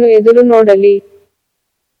ಕರ್ತನನ್ನು ಎದುರು ನೋಡಲಿ.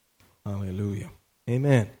 Hallelujah.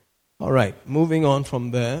 Amen. All right, moving on from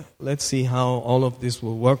there, let's see how all of this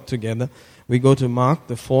will work together. We go to Mark,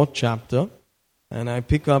 the 4th chapter, and I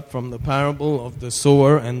pick up from the parable of the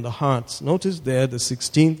sower and the hearts. Notice there the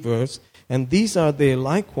 16th verse, and these are they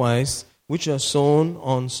likewise which are sown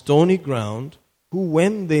on stony ground, who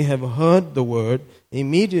when they have heard the word,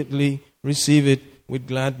 immediately receive it with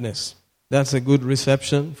gladness. That's a good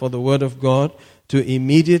reception for the word of God, to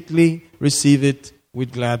immediately receive it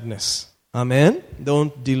with gladness. Amen.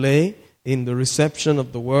 Don't delay in the reception of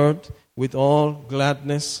the word, with all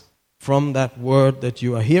gladness from that word that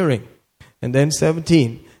you are hearing. And then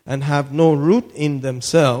 17, and have no root in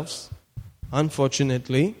themselves.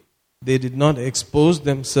 Unfortunately, they did not expose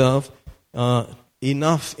themselves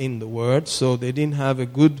enough in the word, so they didn't have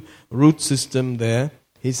a good root system there.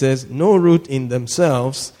 He says, no root in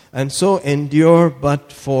themselves, and so endure but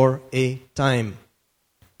for a time.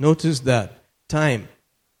 Notice that. Time.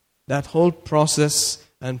 That whole process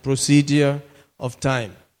and procedure of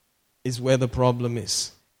time is where the problem is.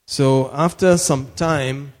 So after some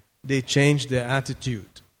time, they change their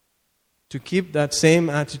attitude. To keep that same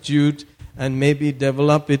attitude and maybe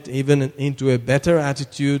develop it even into a better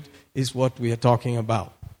attitude is what we are talking about.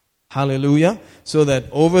 Hallelujah. So that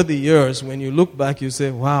over the years, when you look back, you say,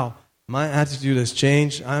 wow, my attitude has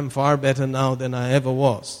changed. I'm far better now than I ever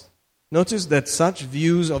was. Notice that such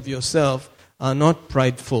views of yourself are not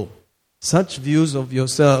prideful. Such views of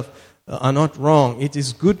yourself are not wrong. It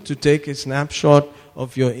is good to take a snapshot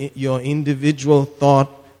of your individual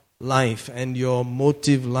thought life and your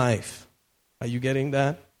motive life. Are you getting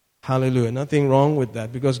that? Hallelujah. Nothing wrong with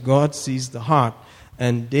that, because God sees the heart.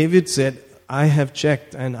 And David said, I have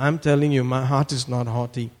checked, and I'm telling you, my heart is not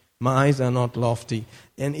haughty. My eyes are not lofty.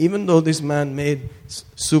 And even though this man made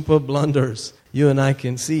super blunders, you and I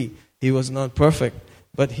can see he was not perfect,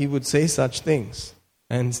 but he would say such things.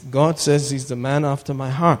 And God says he's the man after my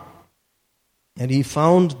heart. And he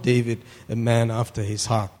found David a man after his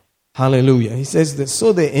heart. Hallelujah. He says that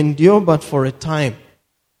so they endure but for a time.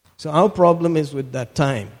 So our problem is with that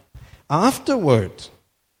time. Afterward,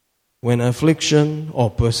 when affliction or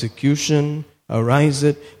persecution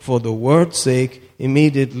ariseth for the word's sake,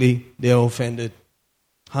 immediately they are offended.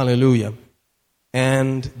 Hallelujah.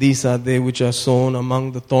 And these are they which are sown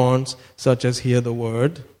among the thorns, such as hear the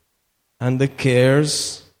word, and the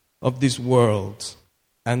cares of this world,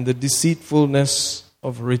 and the deceitfulness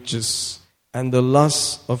of riches, and the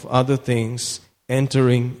lust of other things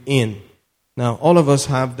entering in. Now, all of us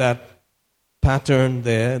have that pattern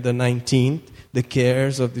there, the 19th, the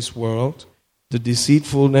cares of this world, the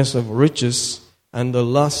deceitfulness of riches, and the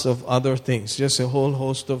lust of other things. Just a whole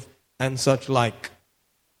host of and such like.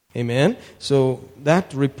 Amen? So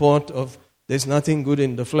that report of there's nothing good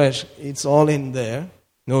in the flesh, it's all in there.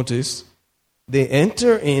 Notice, they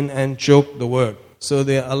enter in and choke the word. So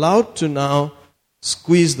they're allowed to now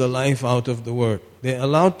squeeze the life out of the word. They're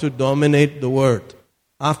allowed to dominate the word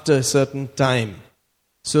after a certain time.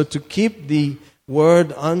 So to keep the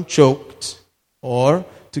word unchoked, or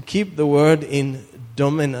to keep the word in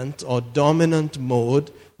dominant or dominant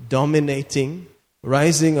mode, dominating,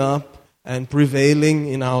 rising up and prevailing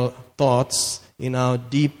in our thoughts, in our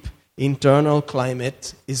deep internal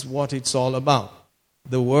climate, is what it's all about.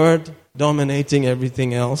 The word dominating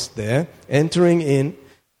everything else there, entering in,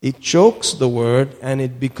 it chokes the word and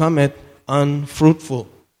it becometh unfruitful.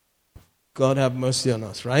 God have mercy on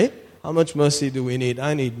us, right? How much mercy do we need?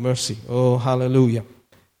 I need mercy. Oh, hallelujah.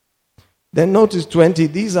 Then notice 20,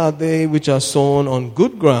 these are they which are sown on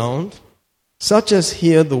good ground, such as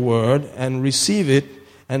hear the word and receive it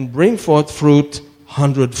and bring forth fruit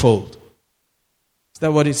 100-fold. Is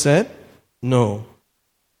that what it said? No.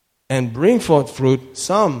 And bring forth fruit,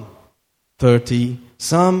 some 30,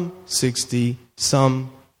 some 60,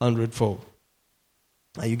 some 100-fold.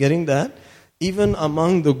 Are you getting that? Even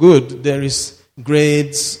among the good, there is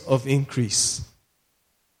grades of increase.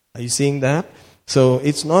 Are you seeing that? So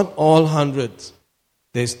it's not all hundreds.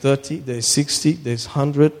 There's 30, there's 60, there's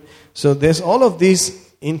 100. So there's all of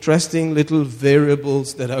these interesting little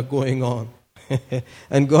variables that are going on.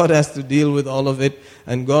 And God has to deal with all of it.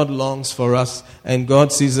 And God longs for us. And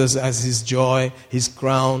God sees us as His joy, His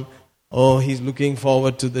crown. Oh, He's looking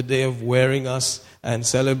forward to the day of wearing us and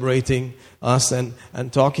celebrating us and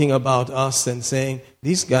talking about us and saying,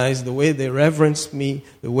 these guys, the way they reverenced me,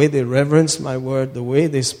 the way they reverenced my word, the way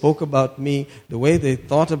they spoke about me, the way they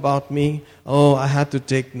thought about me, oh, I had to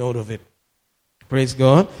take note of it. Praise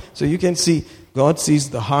God. So you can see, God sees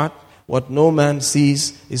the heart. What no man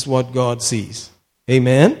sees is what God sees.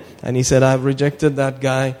 Amen? And He said, I've rejected that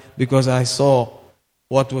guy because I saw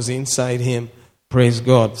what was inside him. Praise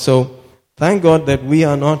God. So, thank God that we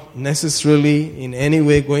are not necessarily in any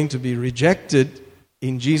way going to be rejected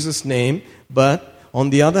in Jesus' name, but on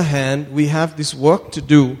the other hand, we have this work to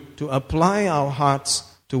do to apply our hearts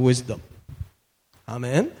to wisdom.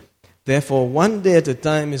 Amen? Therefore, one day at a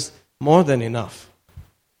time is more than enough.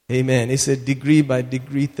 Amen. It's a degree by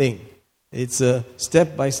degree thing. It's a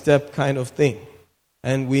step by step kind of thing.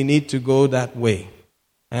 And we need to go that way.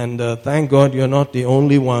 And thank God you're not the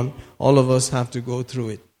only one. All of us have to go through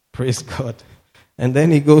it. Praise God. And then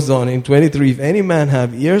he goes on in 23, if any man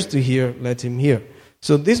have ears to hear, let him hear.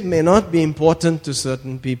 So this may not be important to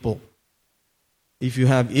certain people. If you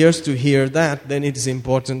have ears to hear that, then it is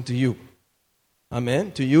important to you.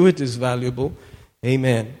 Amen. To you it is valuable.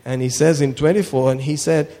 Amen. And he says in 24, and he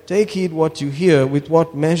said, take heed what you hear, with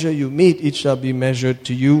what measure you meet, it shall be measured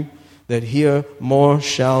to you, that here more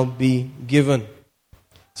shall be given.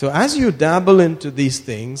 So as you dabble into these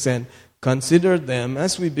things and consider them,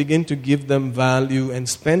 as we begin to give them value and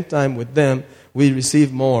spend time with them, we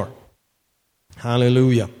receive more.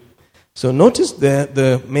 Hallelujah. So notice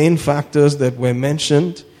the main factors that were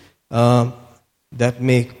mentioned that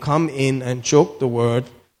may come in and choke the word.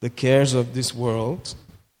 The cares of this world.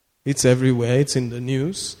 It's everywhere. It's in the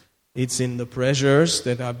news. It's in the pressures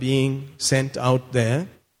that are being sent out there.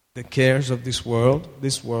 The cares of this world,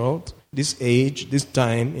 this age, this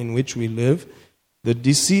time in which we live. The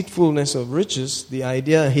deceitfulness of riches. The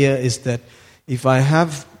idea here is that if I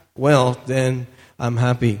have wealth, then I'm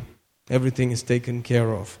happy. Everything is taken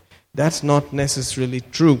care of. That's not necessarily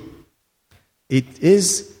true. It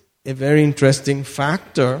is a very interesting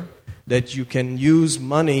factor that you can use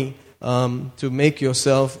money to make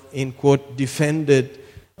yourself, in quote, defended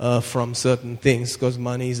from certain things, because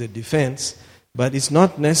money is a defense. But it's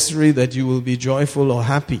not necessary that you will be joyful or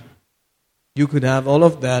happy. You could have all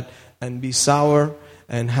of that and be sour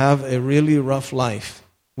and have a really rough life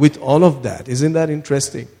with all of that. Isn't that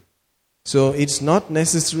interesting? So it's not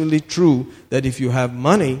necessarily true that if you have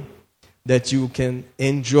money, that you can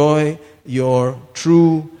enjoy your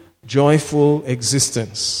true, joyful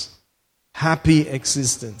existence. Happy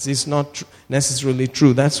existence. It's not necessarily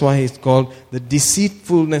true. That's why it's called the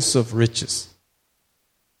deceitfulness of riches.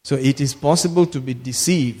 So it is possible to be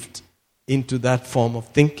deceived into that form of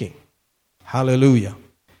thinking. Hallelujah.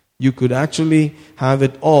 You could actually have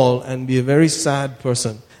it all and be a very sad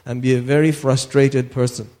person and be a very frustrated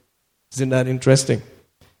person. Isn't that interesting?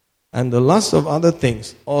 And the lust of other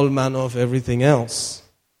things, all manner of everything else.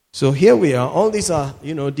 So here we are. All these are,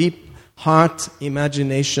 deep heart,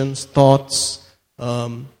 imaginations, thoughts,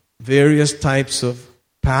 various types of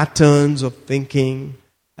patterns of thinking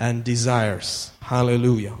and desires.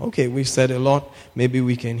 Hallelujah. Okay, we've said a lot. Maybe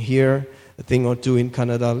we can hear a thing or two in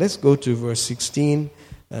Kannada. Let's go to verse 16,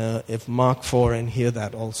 if Mark 4, and hear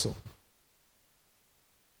that also.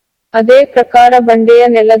 ಅದೇ ಪ್ರಕಾರ ಬಂಡೆಯ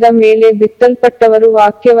ನೆಲದ ಮೇಲೆ ಬಿತ್ತಲ್ಪಟ್ಟವರು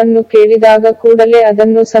ವಾಕ್ಯವನ್ನು ಕೇಳಿದಾಗ ಕೂಡಲೇ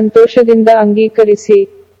ಅದನ್ನು ಸಂತೋಷದಿಂದ ಅಂಗೀಕರಿಸಿ.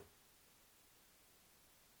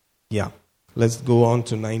 Yeah, let's go on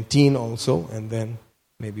to 19 also, and then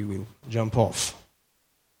maybe we'll jump off.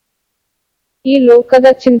 ಈ ಲೋಕದ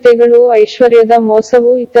ಚಿಂತೆಗಳು, ಐಶ್ವರ್ಯದ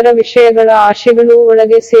ಮೋಸವು, ಇತರ ವಿಷಯಗಳ ಆಶೆಗಳು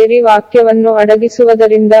ಒಳಗೆ ಸೇರಿ ವಾಕ್ಯವನ್ನು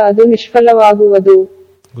ಅಡಗಿಸುವುದರಿಂದ ಅದು ನಿಷ್ಫಲವಾಗುವುದು.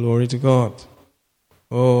 Glory to God.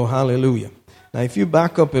 Oh, hallelujah. Now if you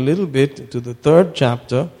back up a little bit to the 3rd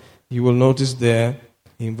chapter, you will notice there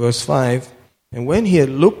in verse 5, and when he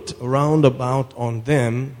had looked round about on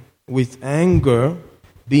them with anger,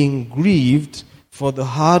 being grieved for the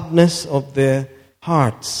hardness of their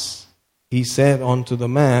hearts. he said unto the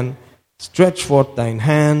man, Stretch forth thine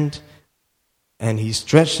hand. And he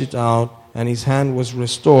stretched it out, and his hand was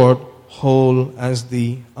restored whole as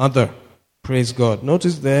the other. Praise God.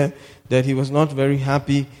 Notice there that he was not very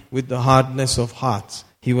happy with the hardness of hearts.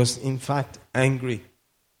 He was in fact angry.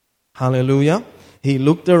 Hallelujah. He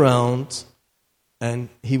looked around and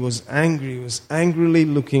he was angry. He was angrily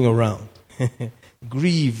looking around,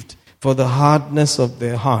 grieved for the hardness of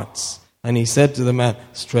their hearts. And he said to the man,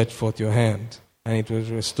 Stretch forth your hand. And it was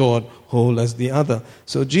restored whole as the other.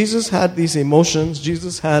 So Jesus had these emotions.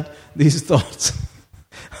 Jesus had these thoughts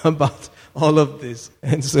about all of this.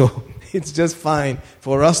 And so it's just fine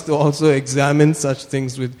for us to also examine such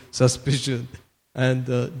things with suspicion. And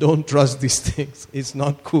don't trust these things. It's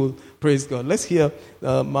not cool. Praise God. Let's hear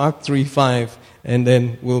Mark 3:5 and then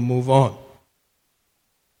we'll move on.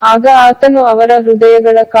 ಆಗ ಆತನು ಅವರ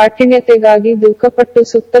ಹೃದಯಗಳ ಕಾಠಿಣ್ಯತೆಗಾಗಿ ದುಃಖಪಟ್ಟು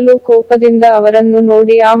ಸುತ್ತಲೂ ಕೋಪದಿಂದ ಅವರನ್ನು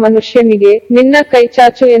ನೋಡಿ ಆ ಮನುಷ್ಯನಿಗೆ, ನಿನ್ನ ಕೈ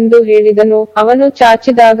ಚಾಚು ಎಂದು ಹೇಳಿದನು. ಅವನು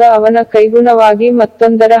ಚಾಚಿದಾಗ ಅವನ ಕೈಗುಣವಾಗಿ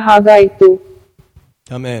ಮತ್ತೊಂದರ ಹಾಗಾಯಿತು.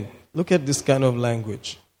 Amen. Look at this kind of language.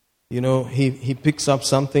 He picks up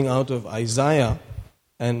something out of Isaiah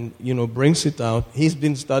and, brings it out. He's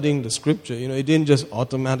been studying the scripture. It didn't just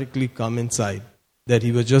automatically come inside, that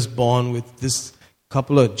he was just born with this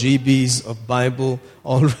couple of GBs of Bible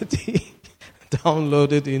already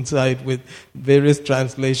downloaded inside with various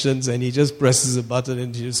translations, and he just presses a button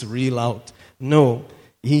and just reel out. No,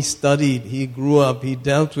 he studied, he grew up, he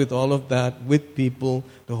dealt with all of that with people.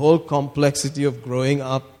 The whole complexity of growing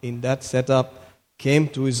up in that setup came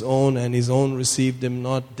to his own, and his own received him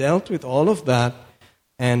not, dealt with all of that.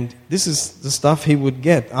 And this is the stuff he would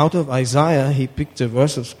get. Out of Isaiah, he picked a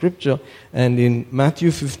verse of scripture. And in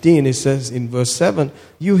Matthew 15, it says in verse 7,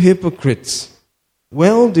 You hypocrites,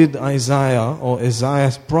 well did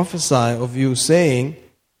Isaiah prophesy of you, saying,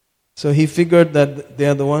 so he figured that they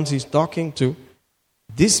are the ones he's talking to,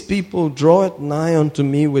 This people draw it nigh unto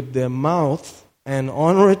me with their mouth, and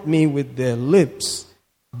honor it me with their lips,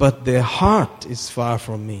 but their heart is far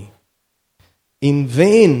from me. In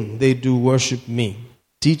vain they do worship me,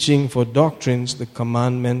 teaching for doctrines the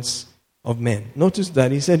commandments of men. Notice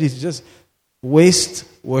that he said it's just waste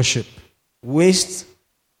worship. Waste,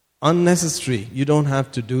 unnecessary. You don't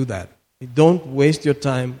have to do that. Don't waste your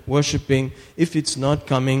time worshiping if it's not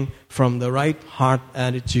coming from the right heart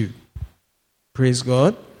attitude. Praise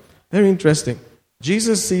God. Very interesting.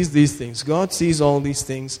 Jesus sees these things. God sees all these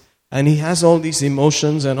things. And he has all these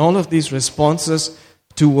emotions and all of these responses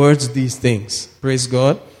towards these things. Praise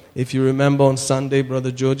God. If you remember on Sunday,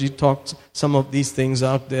 Brother Georgie talked some of these things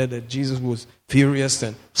out there, that Jesus was furious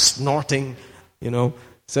and snorting,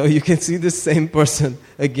 So you can see the same person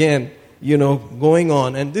again, going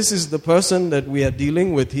on. And this is the person that we are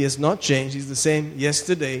dealing with. He has not changed. He's the same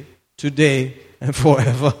yesterday, today, and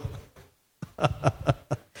forever.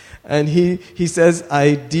 And he says,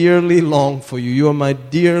 I dearly long for you. You are my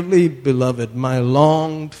dearly beloved, my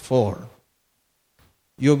longed for.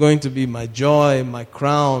 You're going to be my joy, my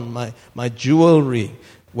crown, my jewelry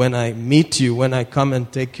when I meet you, when I come and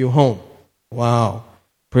take you home. Wow.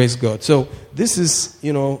 Praise God. So this is,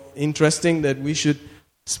 interesting that we should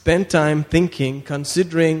spend time thinking,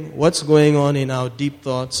 considering what's going on in our deep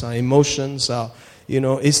thoughts, our emotions,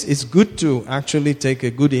 it's good to actually take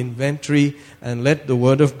a good inventory and let the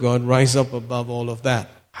Word of God rise up above all of that.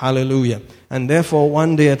 Hallelujah. And therefore,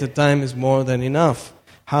 one day at a time is more than enough.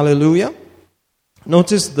 Hallelujah.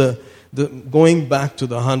 Notice the going back to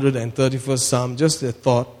the 131st Psalm, just a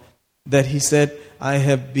thought that he said, I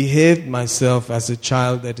have behaved myself as a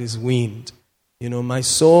child that is weaned. My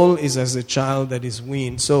soul is as a child that is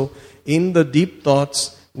weaned. So in the deep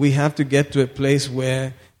thoughts, we have to get to a place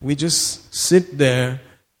where we just sit there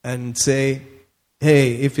and say,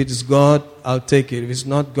 hey, if it is God, I'll take it. If it's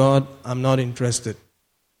not God, I'm not interested.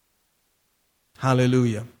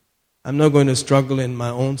 Hallelujah. I'm not going to struggle in my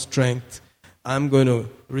own strength. I'm going to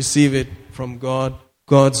receive it from God,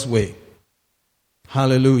 God's way.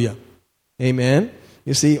 Hallelujah. Amen.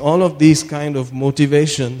 You see, all of these kind of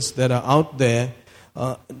motivations that are out there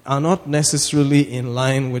are not necessarily in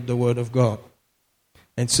line with the Word of God.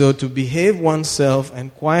 And so to behave oneself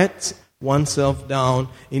and quiet oneself down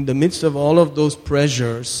in the midst of all of those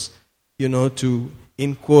pressures, to,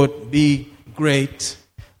 in quote, be great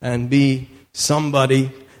and be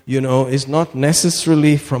somebody, is not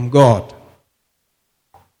necessarily from God.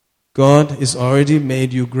 God has already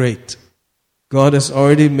made you great. God has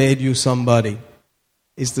already made you somebody.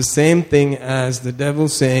 It's the same thing as the devil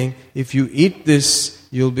saying, if you eat this,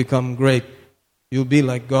 you'll become great. You'll be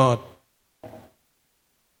like God.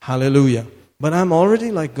 Hallelujah. But I'm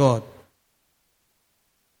already like God.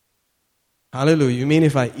 Hallelujah. You mean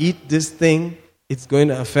if I eat this thing, it's going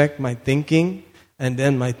to affect my thinking, and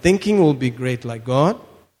then my thinking will be great like God?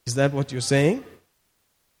 Is that what you're saying?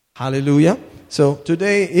 Hallelujah. So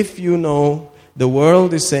today, if you know the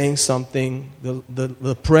world is saying something,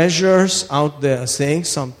 the pressures out there are saying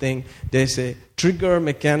something, there's a trigger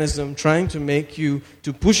mechanism trying to make you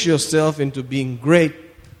to push yourself into being great,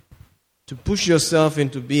 to push yourself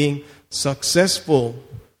into being successful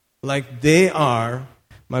like they are,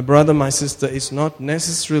 my brother, my sister, it's not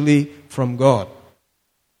necessarily from God.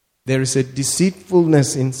 There is a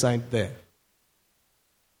deceitfulness inside there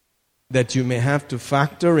that you may have to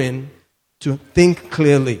factor in to think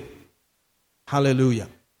clearly. Hallelujah.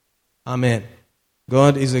 Amen.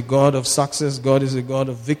 God is a God of success. God is a God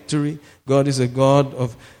of victory. God is a God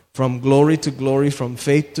of from glory to glory, from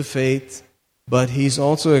faith to faith. But He's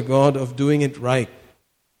also a God of doing it right.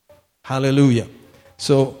 Hallelujah.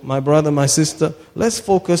 So, my brother, my sister, let's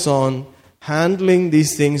focus on handling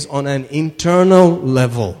these things on an internal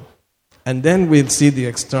level. And then we'll see the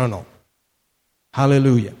external.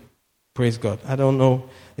 Hallelujah. Praise God. I don't know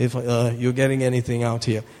if you're getting anything out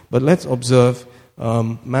here. But let's observe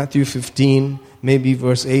Matthew 15, maybe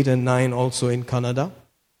verse 8 and 9 also in Kannada.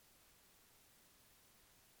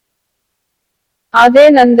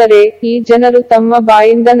 ಅದೇನೆಂದರೆ ಈ ಜನರು ತಮ್ಮ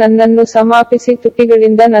ಬಾಯಿಂದ ನನ್ನನ್ನು ಸಮಾಪಿಸಿ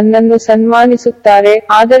ತುಟಿಗಳಿಂದ ನನ್ನನ್ನು ಸನ್ಮಾನಿಸುತ್ತಾರೆ,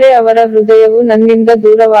 ಆದರೆ ಅವರ ಹೃದಯವು ನನ್ನಿಂದ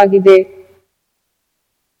ದೂರವಾಗಿದೆ.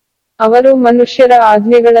 ಅವರು ಮನುಷ್ಯರ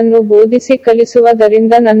ಆಜ್ಞೆಗಳನ್ನು ಬೋಧಿಸಿ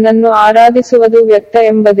ಕಲಿಸುವುದರಿಂದ ನನ್ನನ್ನು ಆರಾಧಿಸುವುದು ವ್ಯರ್ಥ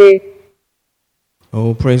ಎಂಬುದೇ.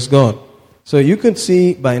 Oh, praise God. So you can see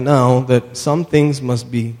by now that some things must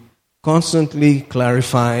be constantly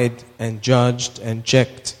clarified and judged and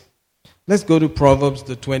checked. Let's go to Proverbs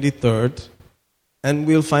the 23rd, and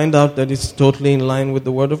we'll find out that it's totally in line with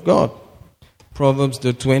the Word of God. Proverbs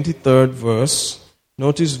the 23rd verse,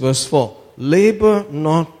 notice verse 4. Labor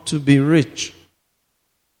not to be rich.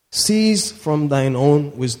 Cease from thine own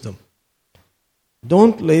wisdom.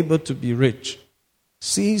 Don't labor to be rich.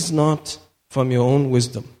 Cease not from your own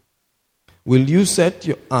wisdom. Will you set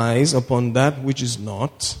your eyes upon that which is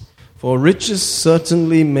not? For riches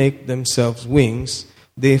certainly make themselves wings.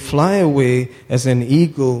 They fly away as an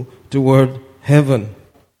eagle toward heaven.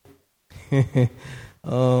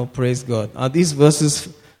 Oh, praise God. Are these verses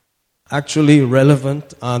actually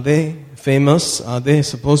relevant? Are they famous? Are they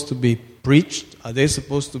supposed to be preached? Are they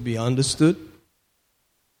supposed to be understood?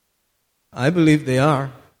 I believe they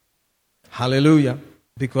are. Hallelujah.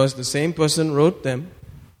 Because the same person wrote them.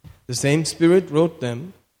 The same Spirit wrote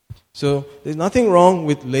them. So there's nothing wrong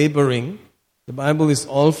with laboring. The Bible is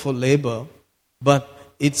all for labor. But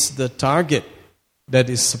it's the target that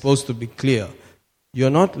is supposed to be clear.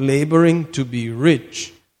 You're not laboring to be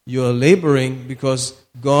rich. You're laboring because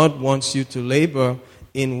God wants you to labor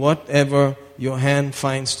in whatever your hand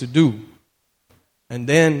finds to do. And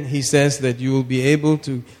then He says that you will be able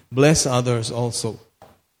to bless others also.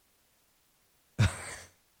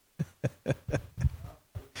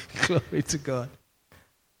 Glory to God.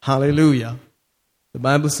 Hallelujah. The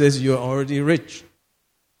Bible says you are already rich.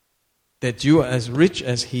 That you are as rich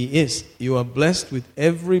as He is. You are blessed with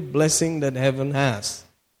every blessing that heaven has.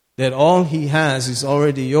 That all He has is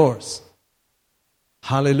already yours.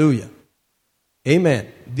 Hallelujah. Amen.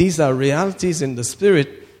 These are realities in the Spirit,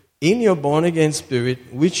 in your born-again spirit,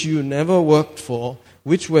 which you never worked for,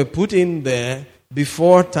 which were put in there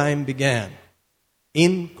before time began.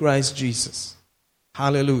 In Christ Jesus.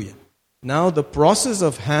 Hallelujah. Now the process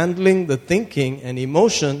of handling the thinking and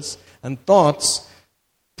emotions and thoughts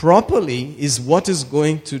properly is what is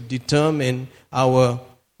going to determine our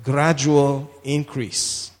gradual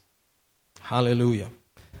increase. Hallelujah.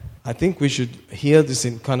 I think we should hear this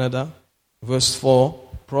in Kannada. Verse 4,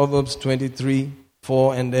 Proverbs 23,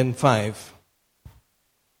 4 and then 5.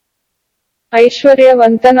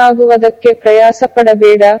 ಐಶ್ವರ್ಯವಂತನಾಗುವುದಕ್ಕೆ ಪ್ರಯಾಸ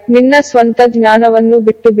ಪಡಬೇಡ, ನಿನ್ನ ಸ್ವಂತ ಜ್ಞಾನವನ್ನು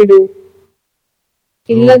ಬಿಟ್ಟು ಬಿಡು.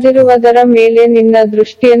 ಇಲ್ಲದಿರುವುದರ ಮೇಲೆ ನಿನ್ನ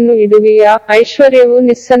ದೃಷ್ಟಿಯನ್ನು ಇಡುವಿಯಾ? ಐಶ್ವರ್ಯವು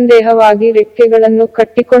ನಿಸ್ಸಂದೇಹವಾಗಿ ರೆಕ್ಕೆಗಳನ್ನು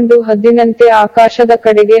ಕಟ್ಟಿಕೊಂಡು ಹದ್ದಿನಂತೆ ಆಕಾಶದ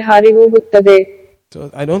ಕಡೆಗೆ ಹಾರಿ ಹೋಗುತ್ತದೆ. So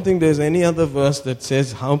I don't think there's any other verse that says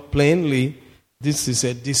how plainly this is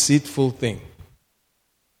a deceitful thing.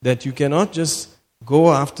 That you cannot just go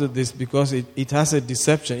after this because it has a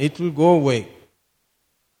deception. It will go away.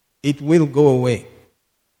 It will go away.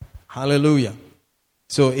 Hallelujah.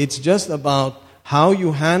 So it's just about how you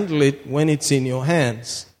handle it when it's in your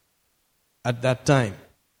hands at that time.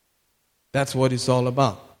 That's what it's all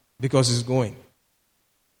about. Because it's going.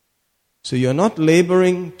 So you're not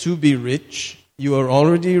laboring to be rich. You are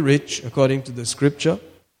already rich according to the scripture.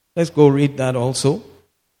 Let's go read that also.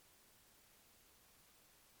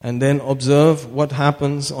 And then observe what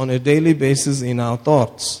happens on a daily basis in our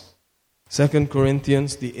thoughts. 2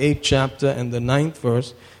 Corinthians, the 8th chapter and the 9th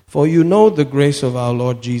verse. For you know the grace of our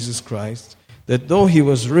Lord Jesus Christ, that though he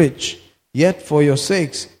was rich, yet for your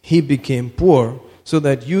sakes he became poor, so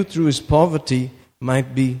that you through his poverty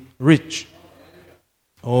might be rich.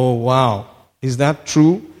 Oh, wow. Is that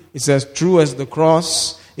true? It's as true as the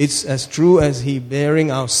cross. It's as true as he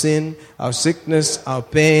bearing our sin, our sickness, our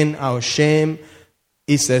pain, our shame.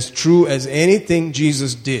 It's as true as anything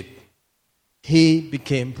Jesus did. He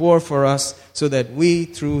became poor for us so that we,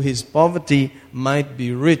 through his poverty, might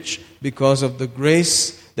be rich because of the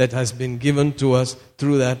grace that has been given to us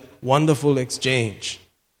through that wonderful exchange.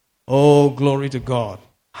 Oh, glory to God.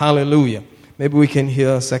 Hallelujah. Maybe we can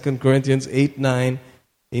hear 2 Corinthians 8:9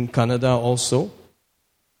 in Kannada also.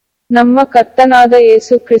 ನಮ್ಮ ಕರ್ತನಾದ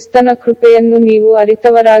ಯೇಸು ಕ್ರಿಸ್ತನ ಕೃಪೆಯನ್ನು ನೀವು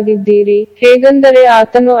ಅರಿತವರಾಗಿದ್ದೀರಿ. ಹೇಗೆಂದರೆ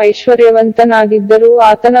ಆತನು ಐಶ್ವರ್ಯವಂತನಾಗಿದ್ದರೂ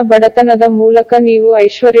ಆತನ ಬಡತನದ ಮೂಲಕ ನೀವು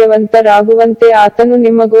ಐಶ್ವರ್ಯವಂತರಾಗುವಂತೆ ಆತನು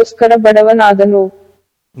ನಿಮಗೋಸ್ಕರ ಬಡವನಾದನು.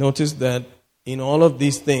 Notice that in all of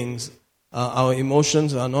these things, our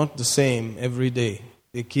emotions are not the same every day.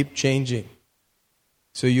 They keep changing.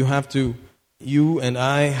 So you and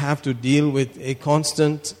I have to deal with a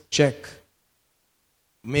constant check.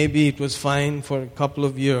 Maybe it was fine for a couple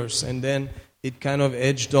of years and then it kind of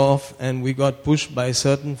edged off and we got pushed by a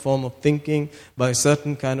certain form of thinking, by a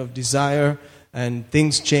certain kind of desire, and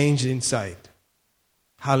things changed inside.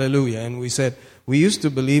 Hallelujah. And we said, we used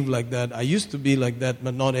to believe like that. I used to be like that,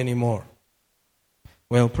 but not anymore.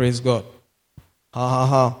 Well, praise God. Ha ha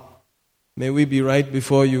ha. May we be right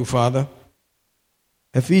before you, Father.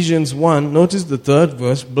 Ephesians 1, notice the 3rd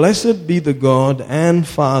verse. Blessed be the God and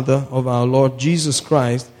Father of our Lord Jesus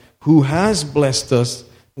Christ, who has blessed us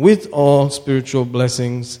with all spiritual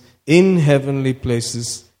blessings in heavenly places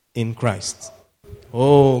in Christ.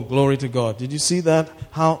 Oh, glory to God. Did you see that?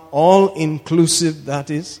 How all-inclusive that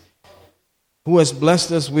is? Who has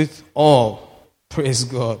blessed us with all, praise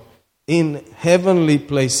God, in heavenly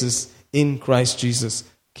places in Christ Jesus.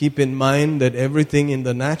 Keep in mind that everything in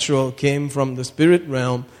the natural came from the spirit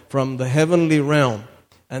realm, from the heavenly realm.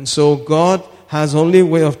 And so God has only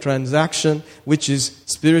a way of transaction, which is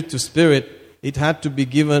spirit to spirit. It had to be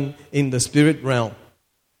given in the spirit realm.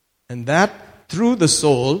 And that, through the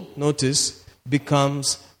soul, notice, becomes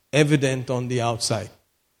evident on the outside.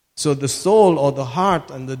 So the soul or the heart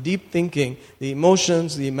and the deep thinking, the emotions,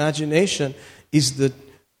 the imagination, is the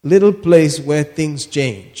little place where things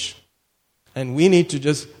change. And we need to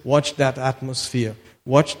just watch that atmosphere,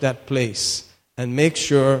 watch that place, and make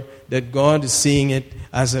sure that God is seeing it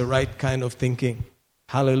as a right kind of thinking.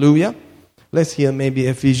 Hallelujah. Let's hear maybe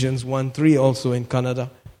Ephesians 1:3 also in Kannada.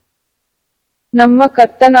 ನಮ್ಮ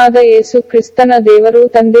ಕರ್ತನಾದ ಯೇಸು ಕ್ರಿಸ್ತನ ದೇವರು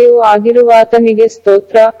ತಂದೆಯೂ ಆಗಿರುವಾತನಿಗೆ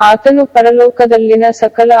ಸ್ತೋತ್ರ. ಆತನು ಪರಲೋಕದಲ್ಲಿನ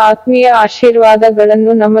ಸಕಲ ಆತ್ಮೀಯ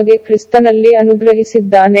ಆಶೀರ್ವಾದಗಳನ್ನು ನಮಗೆ ಕ್ರಿಸ್ತನಲ್ಲಿ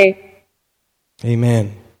ಅನುಗ್ರಹಿಸಿದ್ದಾನೆ. Amen.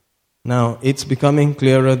 Now, it's becoming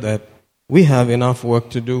clearer that we have enough work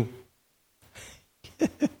to do.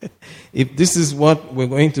 If this is what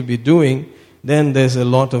we're going to be doing, then there's a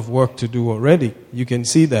lot of work to do already. You can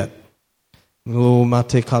see that.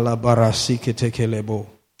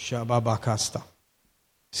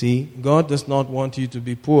 See, God does not want you to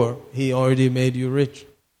be poor. He already made you rich.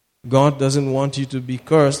 God doesn't want you to be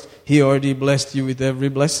cursed. He already blessed you with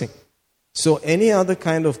every blessing. So any other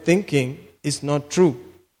kind of thinking is not true.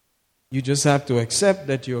 You just have to accept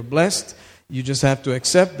that you're blessed. You just have to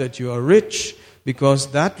accept that you are rich, because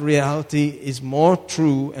that reality is more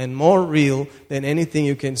true and more real than anything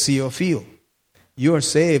you can see or feel. You are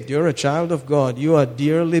saved. You're a child of God. You are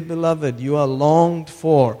dearly beloved. You are longed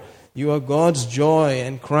for. You are God's joy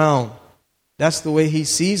and crown. That's the way He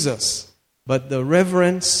sees us. But the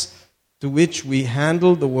reverence to which we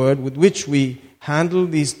handle the Word, with which we handle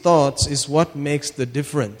these thoughts, is what makes the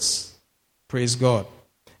difference. Praise God.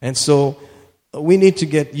 And so we need to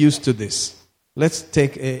get used to this. Let's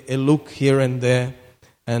take a look here and there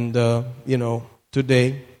and, today,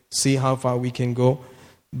 see how far we can go.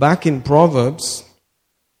 Back in Proverbs,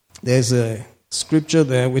 there's a scripture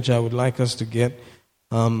there which I would like us to get.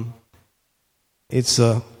 It's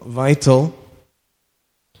vital.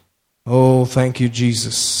 Oh, thank you,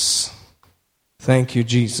 Jesus. Thank you,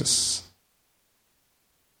 Jesus.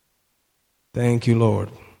 Thank you, Lord.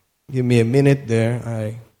 Give me a minute there.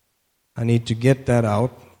 I need to get that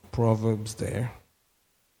out. Proverbs there.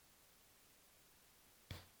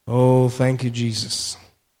 Oh, thank you, Jesus.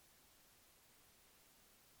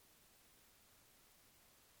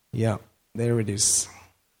 Yeah, there it is.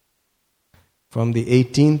 From the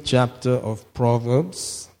 18th chapter of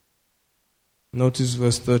Proverbs, notice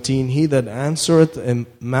verse 13. He that answereth a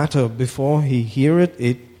matter before he heareth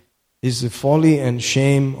it is a folly and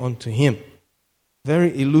shame unto him.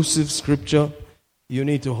 very elusive scripture. You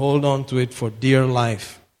need to hold on to it for dear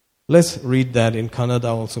life. Let's read that in Kannada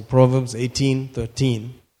also. Proverbs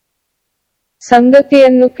 18:13.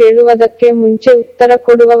 ಸಂಗತಿಯನ್ನು ಕೇಳುವುದಕ್ಕೆ ಮುಂಚೆ ಉತ್ತರ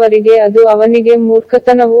ಕೊಡುವವರಿಗೆ ಅದು ಅವನಿಗೆ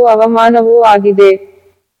ಮೂರ್ಖತನವೂ ಅವಮಾನವೂ ಆಗಿದೆ.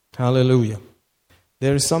 Hallelujah.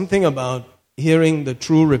 There is something about hearing the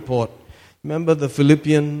true report. Remember the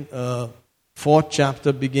Philippians 4th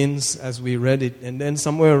chapter begins as we read it, and then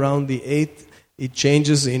somewhere around the 8th it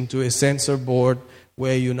changes into a censor board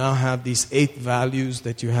where you now have these 8 values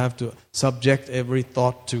that you have to subject every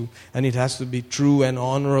thought to, and it has to be true and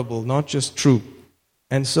honorable, not just true.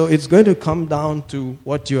 And so it's going to come down to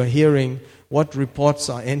what you are hearing, what reports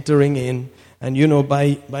are entering in, and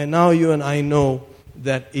by now you and I know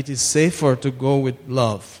that it is safer to go with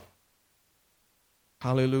love.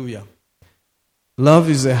 Hallelujah. Love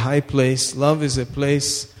is a high place. Love is a place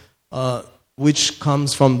which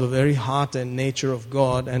comes from the very heart and nature of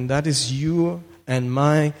God, and that is you and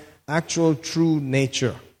my actual true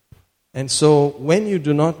nature. And so when you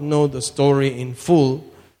do not know the story in full,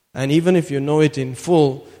 and even if you know it in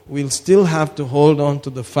full, we'll still have to hold on to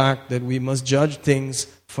the fact that we must judge things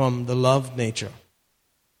from the love nature.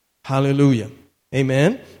 Hallelujah.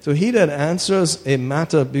 Amen. So he that answers a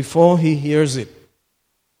matter before he hears it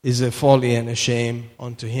is a folly and a shame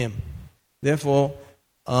unto him. Therefore,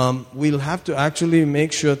 we'll have to actually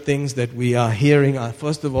make sure things that we are hearing are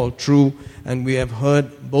first of all true, and we have heard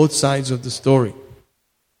both sides of the story.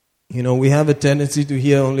 We have a tendency to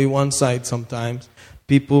hear only one side sometimes.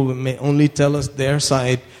 People may only tell us their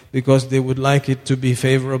side because they would like it to be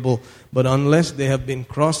favorable. But unless they have been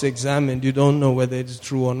cross-examined, you don't know whether it is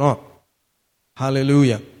true or not.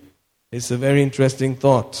 Hallelujah. It's a very interesting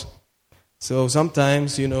thought. So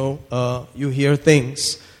sometimes, you hear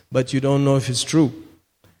things, but you don't know if it's true.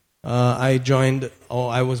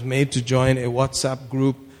 I was made to join a WhatsApp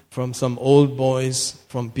group from some old boys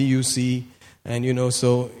from PUC. And,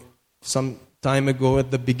 so some time ago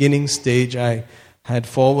at the beginning stage, I had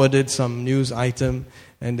forwarded some news item,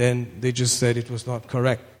 and then they just said it was not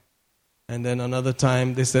correct. And then another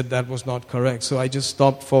time they said that was not correct. So I just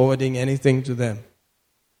stopped forwarding anything to them.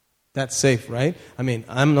 That's safe, right? I mean,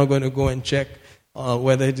 I'm not going to go and check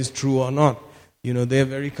whether it is true or not. They're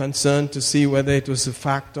very concerned to see whether it was a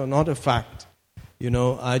fact or not a fact.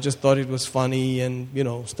 I just thought it was funny and,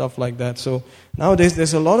 stuff like that. So nowadays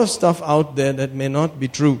there's a lot of stuff out there that may not be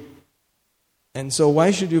true. And so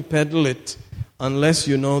why should you peddle it unless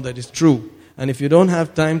you know that it's true? And if you don't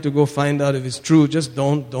have time to go find out if it's true, just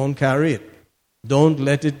don't carry it. Don't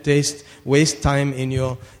let it waste time in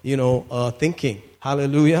your, thinking.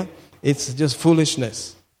 Hallelujah. It's just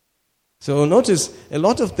foolishness. So notice, a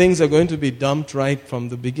lot of things are going to be dumped right from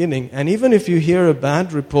the beginning. And even if you hear a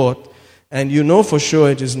bad report and you know for sure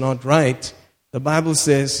it is not right, the Bible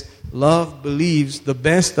says love believes the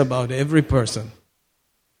best about every person.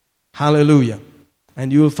 Hallelujah.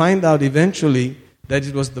 And you will find out eventually that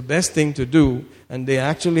it was the best thing to do, and they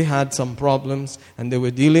actually had some problems, and they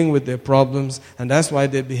were dealing with their problems, and that's why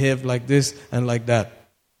they behaved like this and like that.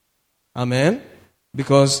 Amen?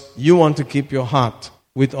 Because you want to keep your heart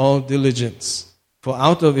with all diligence, for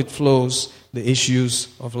out of it flows the issues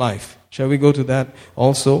of life. Shall we go to that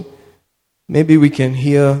also? Maybe we can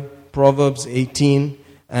hear Proverbs 18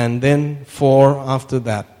 and then 4 after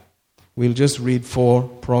that. We'll just read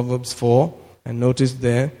Proverbs 4, and notice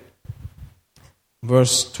there,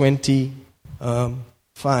 verse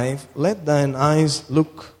 25, let thine eyes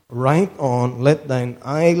look right on, let thine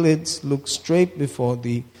eyelids look straight before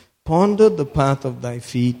thee, ponder the path of thy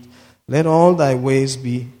feet, let all thy ways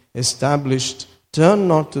be established, turn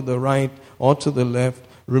not to the right or to the left,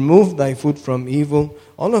 remove thy foot from evil.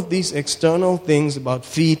 All of these external things about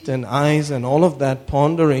feet and eyes and all of that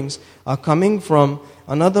ponderings are coming from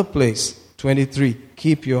another place. 23,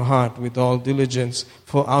 keep your heart with all diligence,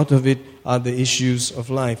 for out of it are the issues of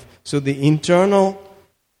life. So the internal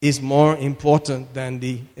is more important than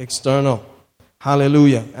the external.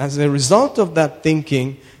 Hallelujah. As a result of that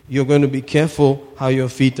thinking, you're going to be careful how your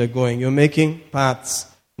feet are going. You're making paths.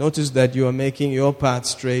 Notice that you are making your path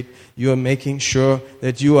straight. You are making sure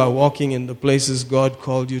that you are walking in the places God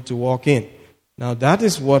called you to walk in. Now that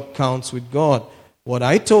is what counts with God. What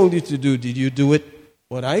I told you to do, did you do it?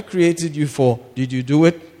 What I created you for, did you do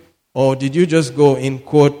it? Or did you just go, in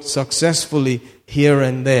quote, successfully here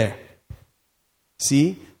and there?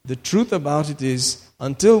 See, the truth about it is,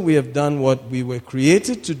 until we have done what we were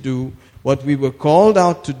created to do, what we were called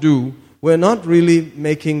out to do, we're not really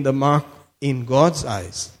making the mark in God's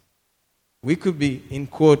eyes. We could be, in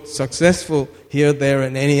quote, successful here, there,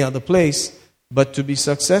 and any other place, but to be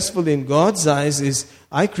successful in God's eyes is,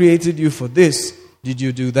 I created you for this, did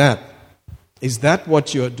you do that? Is that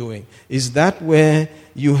what you're doing? Is that where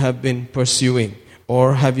you have been pursuing?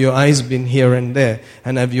 Or have your eyes been here and there?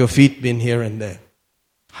 And have your feet been here and there?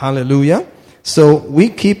 Hallelujah. So we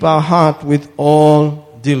keep our heart with all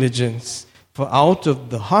diligence. For out of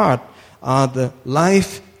the heart are the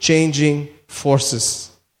life-changing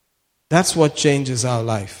forces. That's what changes our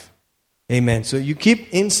life. Amen. So you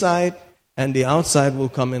keep inside and the outside will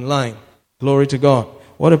come in line. Glory to God.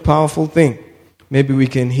 What a powerful thing. Maybe we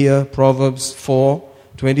can hear Proverbs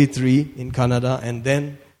 4:23 in Kannada, and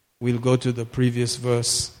then we'll go to the previous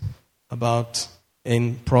verse about in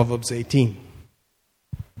Proverbs 18.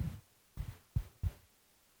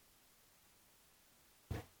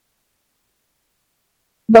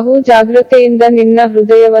 ಬಹು ಜಾಗೃತೆಯಿಂದ ನಿನ್ನ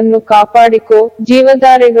ಹೃದಯವನ್ನು ಕಾಪಾಡಿಕೋ,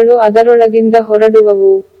 ಜೀವಧಾರೆಗಳು ಅದರೊಳಗಿಂದ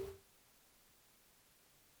ಹೊರಡುವವು.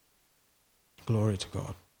 Glory to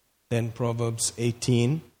God. Then Proverbs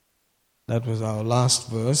 18, that was our last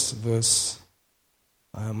verse.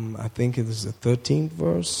 I think it is the 13th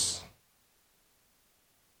verse.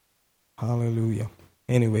 Hallelujah.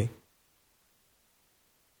 Anyway.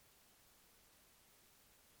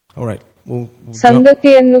 All right.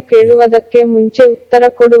 ಸಂಗತಿಯನ್ನು ಕೇಳುವುದಕ್ಕೆ ಮುಂಚೆ ಉತ್ತರ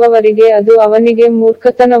ಕೊಡುವವರಿಗೆ ಅದು ಅವನಿಗೆ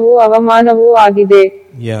ಮೂರ್ಖತನವೂ ಅವಮಾನವೂ ಆಗಿದೆ.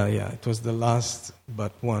 Yeah. It was the last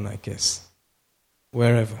but one, I guess.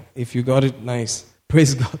 Wherever. If you got it, nice.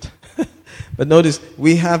 Praise God. But notice,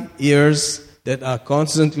 we have ears that are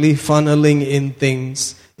constantly funneling in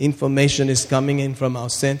things. Information is coming in from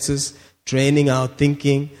our senses, training our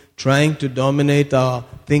thinking, trying to dominate our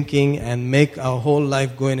thinking and make our whole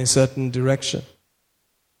life go in a certain direction.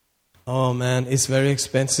 Oh man, it's very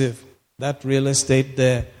expensive. That real estate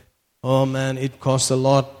there, oh man, it costs a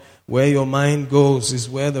lot. Where your mind goes is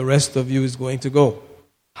where the rest of you is going to go.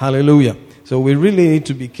 Hallelujah. So we really need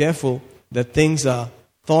to be careful that things are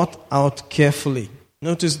thought out carefully.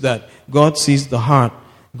 Notice that God sees the heart.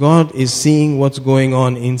 God is seeing what's going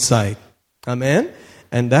on inside. Amen?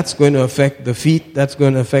 And that's going to affect the feet. That's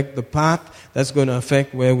going to affect the path. That's going to affect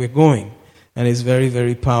where we're going. And it's very,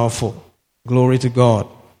 very powerful. Glory to God.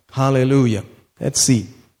 Hallelujah. Let's see.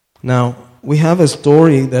 Now, we have a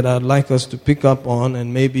story that I'd like us to pick up on and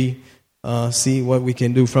maybe see what we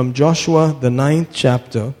can do. From Joshua, the 9th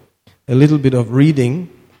chapter, a little bit of reading.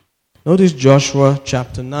 Notice Joshua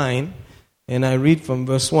chapter 9, and I read from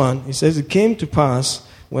verse 1. It says, "It came to pass,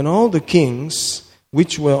 when all the kings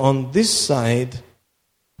which were on this side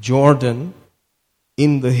Jordan,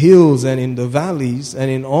 in the hills and in the valleys, and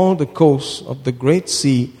in all the coasts of the great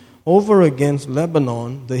sea, over against Lebanon,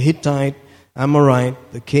 the Hittite, Amorite,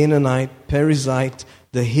 the Canaanite, Perizzite,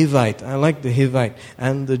 the Hivite," I like the Hivite,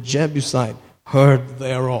 "and the Jebusite, heard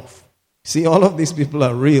thereof." See, all of these people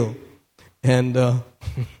are real. And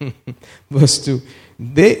verse 2,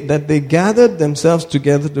 they gathered themselves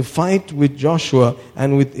together to fight with Joshua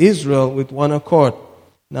and with Israel with one accord.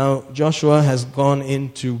 Now Joshua has gone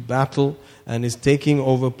into battle and is taking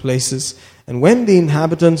over places. And when the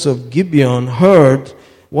inhabitants of Gibeon heard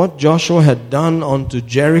what Joshua had done unto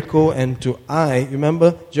Jericho and to Ai,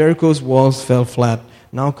 remember Jericho's walls fell flat.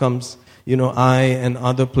 Now comes, Ai and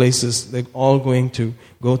other places, they're all going to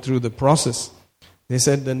go through the process. They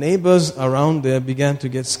said the neighbors around there began to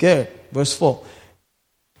get scared. Verse 4.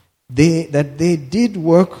 They did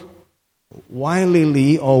work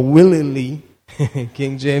wilily or willily,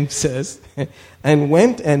 King James says, and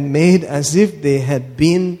went and made as if they had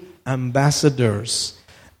been ambassadors,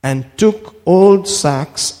 and took old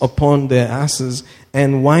sacks upon their asses,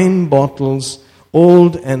 and wine bottles,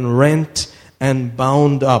 old and rent and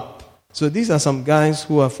bound up. So these are some guys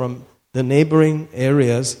who are from the neighboring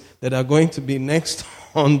areas that are going to be next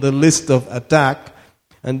on the list of attack.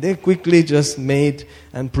 And they quickly just made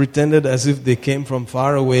and pretended as if they came from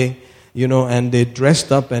far away, and they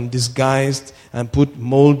dressed up and disguised and put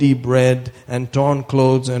moldy bread and torn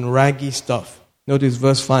clothes and raggy stuff. Notice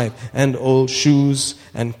verse 5. "And old shoes,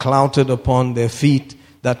 and clouted upon their feet."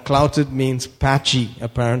 That clouted means patchy,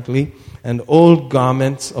 apparently. "And old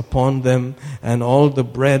garments upon them, and all the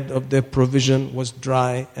bread of their provision was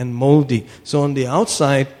dry and moldy." So on the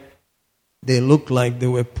outside, they looked like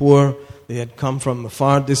they were poor. They had come from a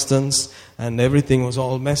far distance, and everything was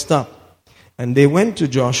all messed up. And they went to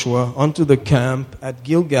Joshua unto the camp at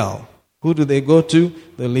Gilgal. Who do they go to?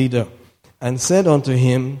 The leader. "And said unto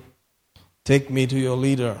him, Take me to your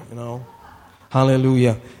leader."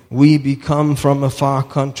 Hallelujah. "We be come from a far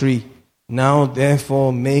country. Now therefore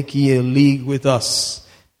make ye a league with us."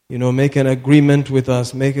 Make an agreement with us.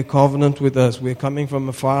 Make a covenant with us. We're coming from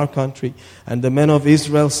a far country. "And the men of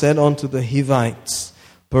Israel said unto the Hivites,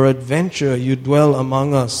 Peradventure you dwell among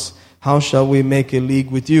us. How shall we make a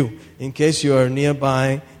league with you?" In case you are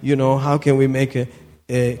nearby, how can we make a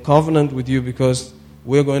a covenant with you because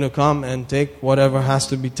we're going to come and take whatever has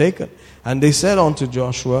to be taken. And they said unto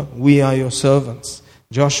Joshua, we are your servants.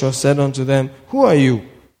 Joshua said unto them, who are you?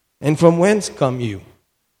 And from whence come you?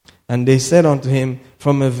 And they said unto him,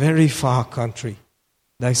 from a very far country.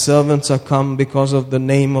 Thy servants are come because of the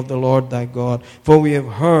name of the Lord thy God. For we have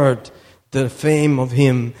heard the fame of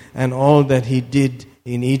him and all that he did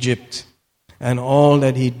in Egypt, and all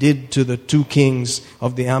that he did to the 2 kings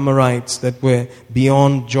of the Amorites that were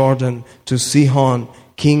beyond Jordan, to Sihon,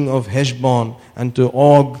 king of Heshbon, and to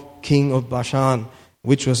Og, king of Bashan,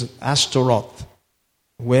 which was Ashtaroth.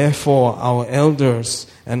 Wherefore our elders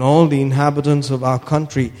and all the inhabitants of our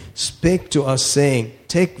country spake to us, saying,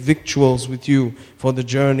 take victuals with you for the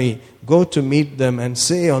journey, go to meet them, and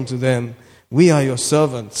say unto them, we are your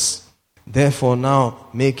servants. Therefore now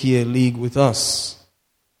make ye a league with us.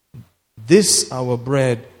 This our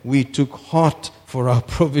bread we took hot for our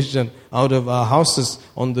provision out of our houses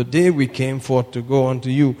on the day we came forth to go unto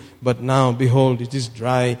you. But now, behold, it is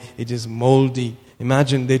dry, it is moldy.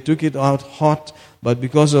 Imagine, they took it out hot, but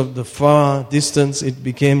because of the far distance, it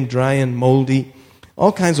became dry and moldy.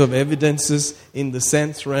 All kinds of evidences in the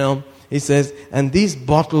sense realm. He says, and these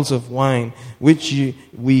bottles of wine which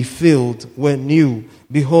we filled were new.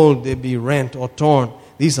 Behold, they be rent or torn.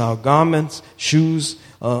 These are garments, shoes,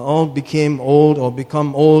 all became old or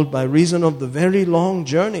become old by reason of the very long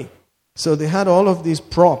journey. So they had all of these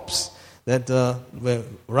props that were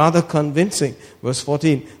rather convincing. Verse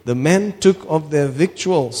 14, the men took of their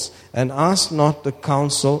victuals and asked not the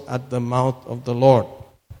counsel at the mouth of the Lord.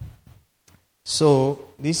 So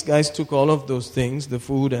these guys took all of those things, the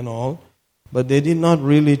food and all, but they did not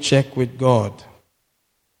really check with God.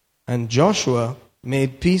 And Joshua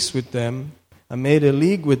made peace with them and made a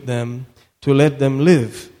league with them to let them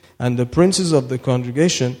live. And the princes of the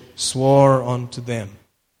congregation swore unto them.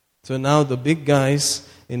 So now the big guys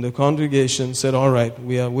in the congregation said, all right,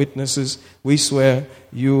 we are witnesses. We swear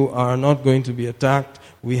you are not going to be attacked.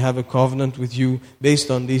 We have a covenant with you based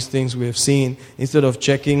on these things we have seen, instead of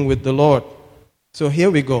checking with the Lord. So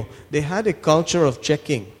here we go. They had a culture of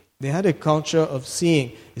checking. They had a culture of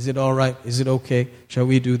seeing, is it all right? Is it okay? Shall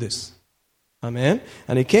we do this? Amen.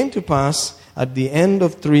 And it came to pass at the end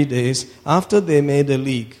of 3 days, after they made a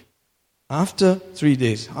league, after 3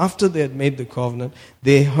 days, after they had made the covenant,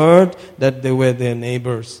 they heard that they were their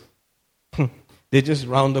neighbors. They just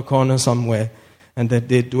round the corner somewhere, and that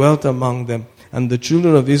they dwelt among them. And the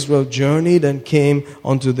children of Israel journeyed and came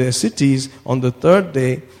unto their cities on the 3rd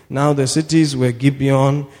day. Now the cities were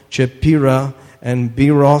Gibeon, Chephirah, and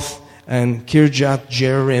Beeroth, and Kirjath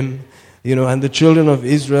Jearim. And the children of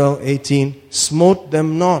Israel, 18, smote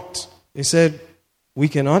them not. They said, we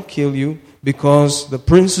cannot kill you, because the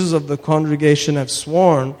princes of the congregation have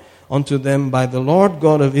sworn unto them by the Lord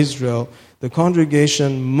God of Israel. The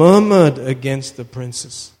congregation murmured against the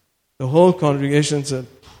princes. The whole congregation said,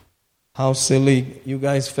 how silly, you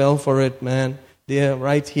guys fell for it, man. They're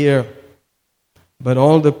right here. But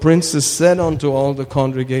all the princes said unto all the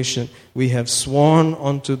congregation, we have sworn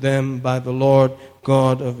unto them by the Lord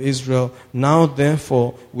God of Israel. Now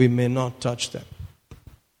therefore we may not touch them.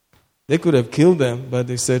 They could have killed them, but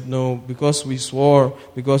they said, no, because we swore,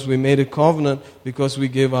 because we made a covenant, because we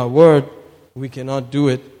gave our word, we cannot do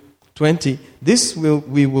it. 20, this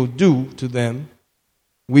we will do to them.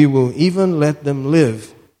 We will even let them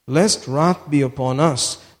live, lest wrath be upon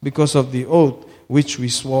us, because of the oath which we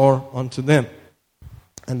swore unto them.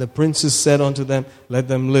 And the princes said unto them, let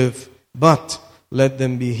them live, but let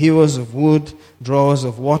them be hewers of wood, drawers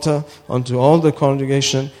of water, unto all the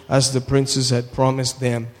congregation, as the princes had promised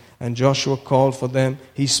them. And Joshua called for them.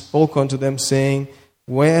 He spoke unto them, saying,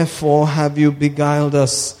 wherefore have you beguiled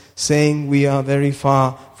us, saying, we are very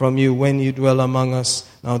far from you when you dwell among us.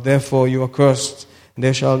 Now therefore you are cursed.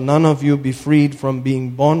 There shall none of you be freed from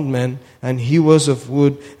being bondmen and hewers of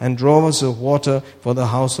wood and drawers of water for the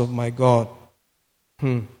house of my God.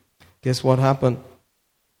 Guess what happened?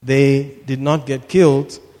 They did not get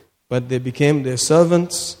killed, but they became their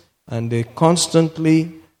servants, and they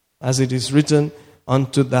constantly, as it is written,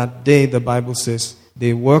 unto that day, the Bible says,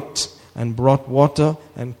 they worked and brought water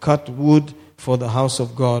and cut wood for the house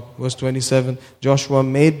of God. Verse 27, Joshua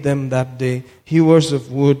made them that day hewers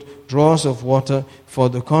of wood, drawers of water for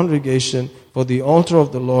the congregation, for the altar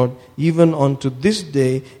of the Lord, even unto this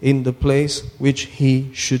day in the place which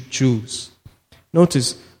he should choose.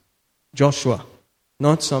 Notice, Joshua,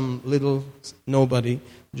 not some little nobody.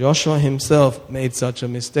 Joshua himself made such a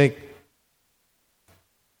mistake.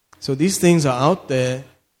 So these things are out there,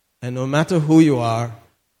 and no matter who you are,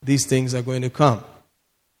 these things are going to come.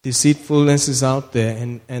 deceitfulness is out there,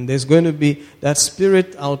 and there's going to be that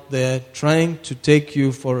spirit out there trying to take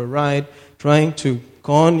you for a ride, trying to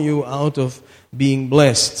con you out of being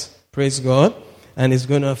blessed. Praise God. And it's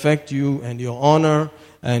going to affect you and your honor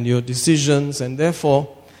and your decisions, and therefore,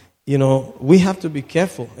 we have to be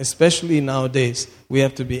careful, especially nowadays. We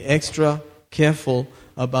have to be extra careful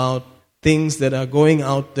about things that are going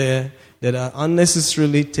out there that are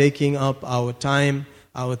unnecessarily taking up our time,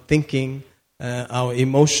 our thinking, our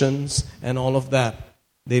emotions, and all of that.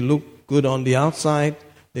 They look good on the outside.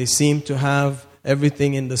 They seem to have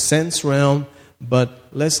everything in the sense realm, but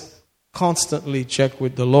let's constantly check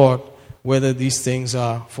with the Lord whether these things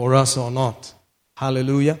are for us or not.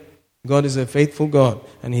 Hallelujah. God is a faithful God,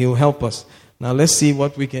 and He'll help us. Now let's see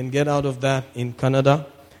what we can get out of that in Kannada.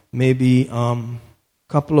 Maybe a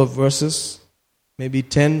couple of verses, maybe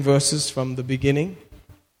 10 verses from the beginning.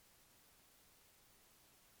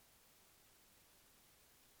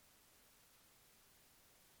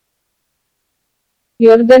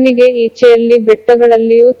 ಯೊರ್ದನಿಗೆ ಈಚೆಯಲ್ಲಿ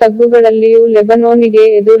ಬೆಟ್ಟಗಳಲ್ಲಿಯೂ ತಗ್ಗುಗಳಲ್ಲಿಯೂ ಲೆಬನೋನಿಗೆ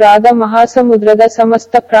ಎದುರಾದ ಮಹಾಸಮುದ್ರದ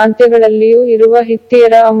ಸಮಸ್ತ ಪ್ರಾಂತ್ಯಗಳಲ್ಲಿಯೂ ಇರುವ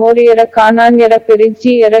ಹಿತ್ತಿಯರ, ಅಮೋರಿಯರ, ಕಾನಾನ್ಯರ,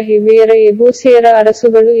 ಪೆರಿಜ್ಜೀಯರ, ಹಿವಿಯರ, ಯೆಬೂಸಿಯರ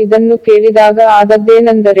ಅರಸುಗಳು ಇದನ್ನು ಕೇಳಿದಾಗ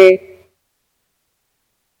ಆದದ್ದೇನೆಂದರೆ,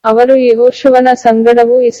 ಅವರು ಯೆಹೋಶುವನ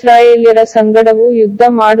ಸಂಗಡವೂ ಇಸ್ರಾಯೇಲ್ಯರ ಸಂಗಡವೂ ಯುದ್ಧ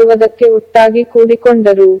ಮಾಡುವುದಕ್ಕೆ ಒಟ್ಟಾಗಿ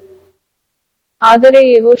ಕೂಡಿಕೊಂಡರು. ಆದರೆ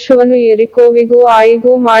ಯೆಹೋಶುವನು ಯೆರಿಕೋವಿಗೂ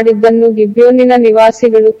ಆಯಿಗೂ ಮಾಡಿದ್ದನ್ನು ಗಿಬ್ಯೋನಿನ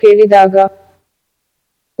ನಿವಾಸಿಗಳು ಕೇಳಿದಾಗ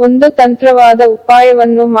ಒಂದು ತಂತ್ರವಾದ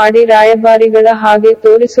ಉಪಾಯವನ್ನು ಮಾಡಿ ರಾಯಭಾರಿಗಳ ಹಾಗೆ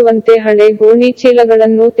ತೋರಿಸುವಂತೆ ಹಳೆ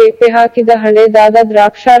ಗೋಣಿಚೀಲಗಳನ್ನೂ ತೇಪೆಹಾಕಿದ ಹಳೇದಾದ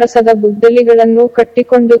ದ್ರಾಕ್ಷಾರಸದ ಬುದ್ದಲಿಗಳನ್ನೂ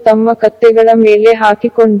ಕಟ್ಟಿಕೊಂಡು ತಮ್ಮ ಕತ್ತೆಗಳ ಮೇಲೆ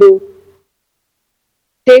ಹಾಕಿಕೊಂಡು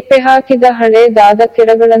ತೇಪೆಹಾಕಿದ ಹಳೇದಾದ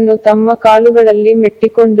ಕೆರಗಳನ್ನು ತಮ್ಮ ಕಾಲುಗಳಲ್ಲಿ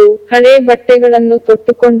ಮೆಟ್ಟಿಕೊಂಡು ಹಳೇ ಬಟ್ಟೆಗಳನ್ನು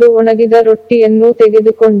ತೊಟ್ಟುಕೊಂಡು ಒಣಗಿದ ರೊಟ್ಟಿಯನ್ನೂ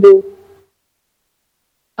ತೆಗೆದುಕೊಂಡು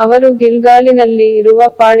ಅವರು ಗಿಲ್ಗಾಲಿನಲ್ಲಿ ಇರುವ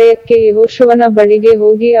ಪಾಳೆಯಕ್ಕೆ ಯೆಹೋಶುವನ ಬಳಿಗೆ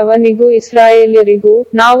ಹೋಗಿ ಅವನಿಗೂ ಇಸ್ರಾಯೇಲ್ಯರಿಗೂ,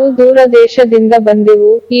 ನಾವು ದೂರ ದೇಶದಿಂದ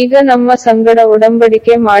ಬಂದೆವು, ಈಗ ನಮ್ಮ ಸಂಗಡ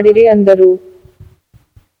ಒಡಂಬಡಿಕೆ ಮಾಡಿರಿ ಅಂದರು.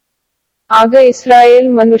 ಆಗ ಇಸ್ರಾಯೇಲ್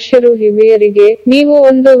ಮನುಷ್ಯರು ಹಿವಿಯರಿಗೆ, ನೀವು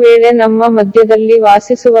ಒಂದು ವೇಳೆ ನಮ್ಮ ಮಧ್ಯದಲ್ಲಿ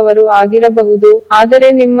ವಾಸಿಸುವವರು ಆಗಿರಬಹುದು, ಆದರೆ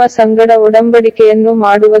ನಿಮ್ಮ ಸಂಗಡ ಒಡಂಬಡಿಕೆಯನ್ನು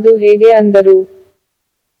ಮಾಡುವುದು ಹೇಗೆ ಅಂದರು.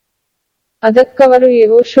 ಅದಕ್ಕವರು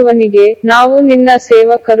ಯೆಹೋಶುವನಿಗೆ, ನಾವು ನಿನ್ನ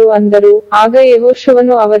ಸೇವಕರು ಅಂದರು. ಆಗ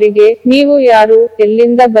ಯೆಹೋಶುವನು ಅವರಿಗೆ, ನೀವು ಯಾರು,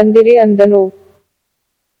 ಎಲ್ಲಿಂದ ಬಂದಿರಿ ಅಂದನು.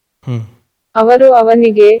 ಅವರು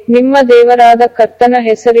ಅವನಿಗೆ, ನಿಮ್ಮ ದೇವರಾದ ಕರ್ತನ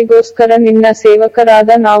ಹೆಸರಿಗೋಸ್ಕರ ನಿನ್ನ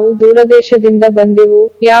ಸೇವಕರಾದ ನಾವು ದೂರದೇಶದಿಂದ ಬಂದೆವು,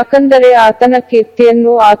 ಯಾಕಂದರೆ ಆತನ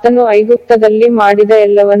ಕೀರ್ತಿಯನ್ನು ಆತನು ಐಗುಪ್ತದಲ್ಲಿ ಮಾಡಿದ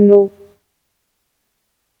ಎಲ್ಲವನ್ನೂ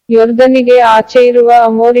ಯೊರ್ದನಿಗೆ ಆಚೆಯಿರುವ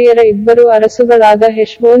ಅಮೋರಿಯರ ಇಬ್ಬರು ಅರಸುಗಳಾದ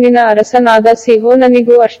ಹೆಷ್ಬೋನಿನ ಅರಸನಾದ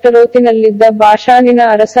ಸಿಹೋನನಿಗೂ ಅಷ್ಟರೋತಿನಲ್ಲಿದ್ದ ಬಾಷಾನಿನ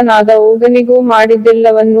ಅರಸನಾದ ಓಗನಿಗೂ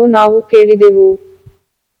ಮಾಡಿದ್ದೆಲ್ಲವನ್ನೂ ನಾವು ಕೇಳಿದೆವು.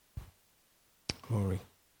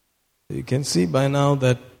 You can see by now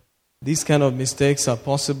that these kind of mistakes are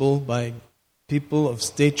possible by people of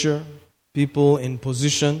stature, people in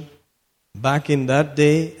position, back in that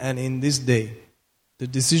day and in this day. The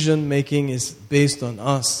decision making is based on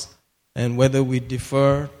us. And whether we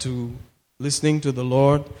defer to listening to the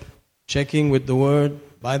Lord, checking with the Word,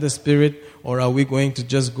 by the Spirit, or are we going to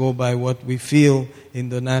just go by what we feel in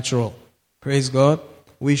the natural? Praise God.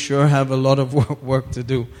 We sure have a lot of work to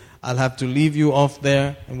do. I'll have to leave you off there,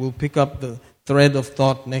 and we'll pick up the thread of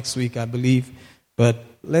thought next week, I believe. But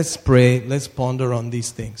let's pray, let's ponder on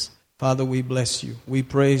these things. Father, we bless you, we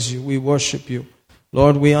praise you, we worship you.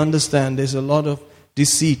 Lord, we understand there's a lot of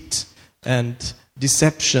deceit and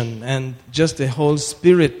deception and just a whole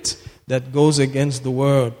spirit that goes against the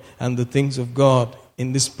word and the things of God in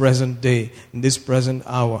this present day, in this present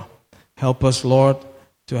hour. Help us, Lord,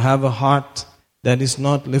 to have a heart that is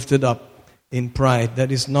not lifted up in pride,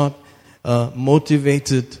 that is not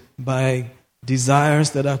motivated by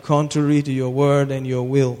desires that are contrary to your word and your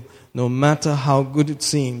will, no matter how good it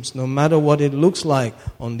seems, no matter what it looks like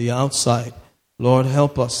on the outside. Lord,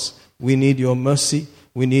 help us. We need your mercy.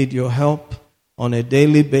 We need your help. On a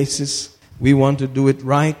daily basis, we want to do it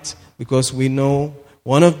right because we know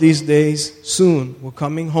one of these days, soon, we're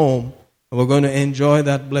coming home and we're going to enjoy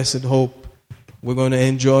that blessed hope. We're going to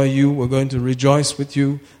enjoy you. We're going to rejoice with you.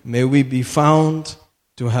 May we be found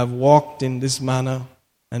to have walked in this manner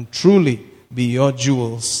and truly be your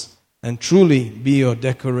jewels and truly be your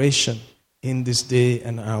decoration in this day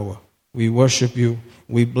and hour. We worship you.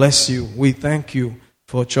 We bless you. We thank you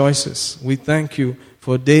for choices. We thank you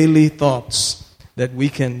for daily thoughts that we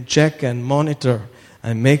can check and monitor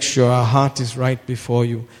and make sure our heart is right before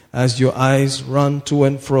you as your eyes run to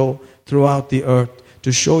and fro throughout the earth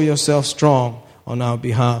to show yourself strong on our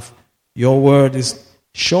behalf. Your word is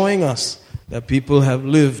showing us that people have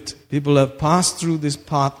lived, people have passed through this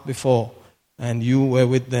path before, and you were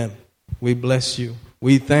with them. We bless you.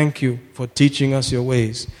 We thank you for teaching us your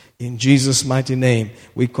ways. In Jesus' mighty name,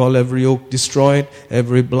 we call every yoke destroyed,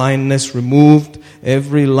 every blindness removed,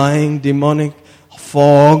 every lying demonic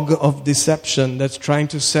fog of deception that's trying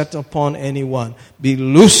to set upon anyone be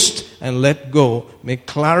loosed and let go. May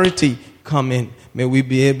clarity come in. May we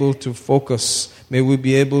be able to focus. May we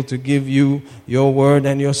be able to give you your word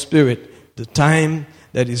and your spirit the time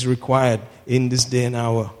that is required in this day and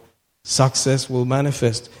hour. Success will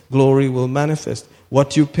manifest. Glory will manifest.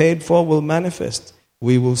 What you paid for will manifest.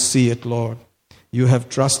 We will see it, Lord. You have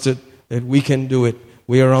trusted that we can do it.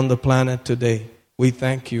 We are on the planet today. We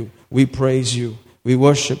thank you. We praise you. We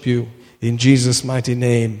worship you. In Jesus' mighty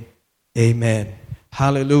name, amen.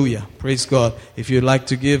 Hallelujah. Praise God. If you'd like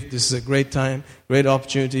to give, this is a great time, great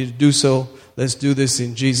opportunity to do so. Let's do this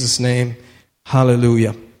in Jesus' name.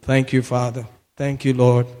 Hallelujah. Thank you, Father. Thank you,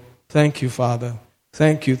 Lord. Thank you, Father.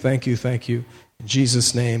 Thank you, thank you, thank you. In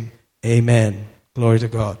Jesus' name, amen. Glory to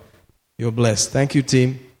God. You're blessed. Thank you,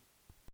 team.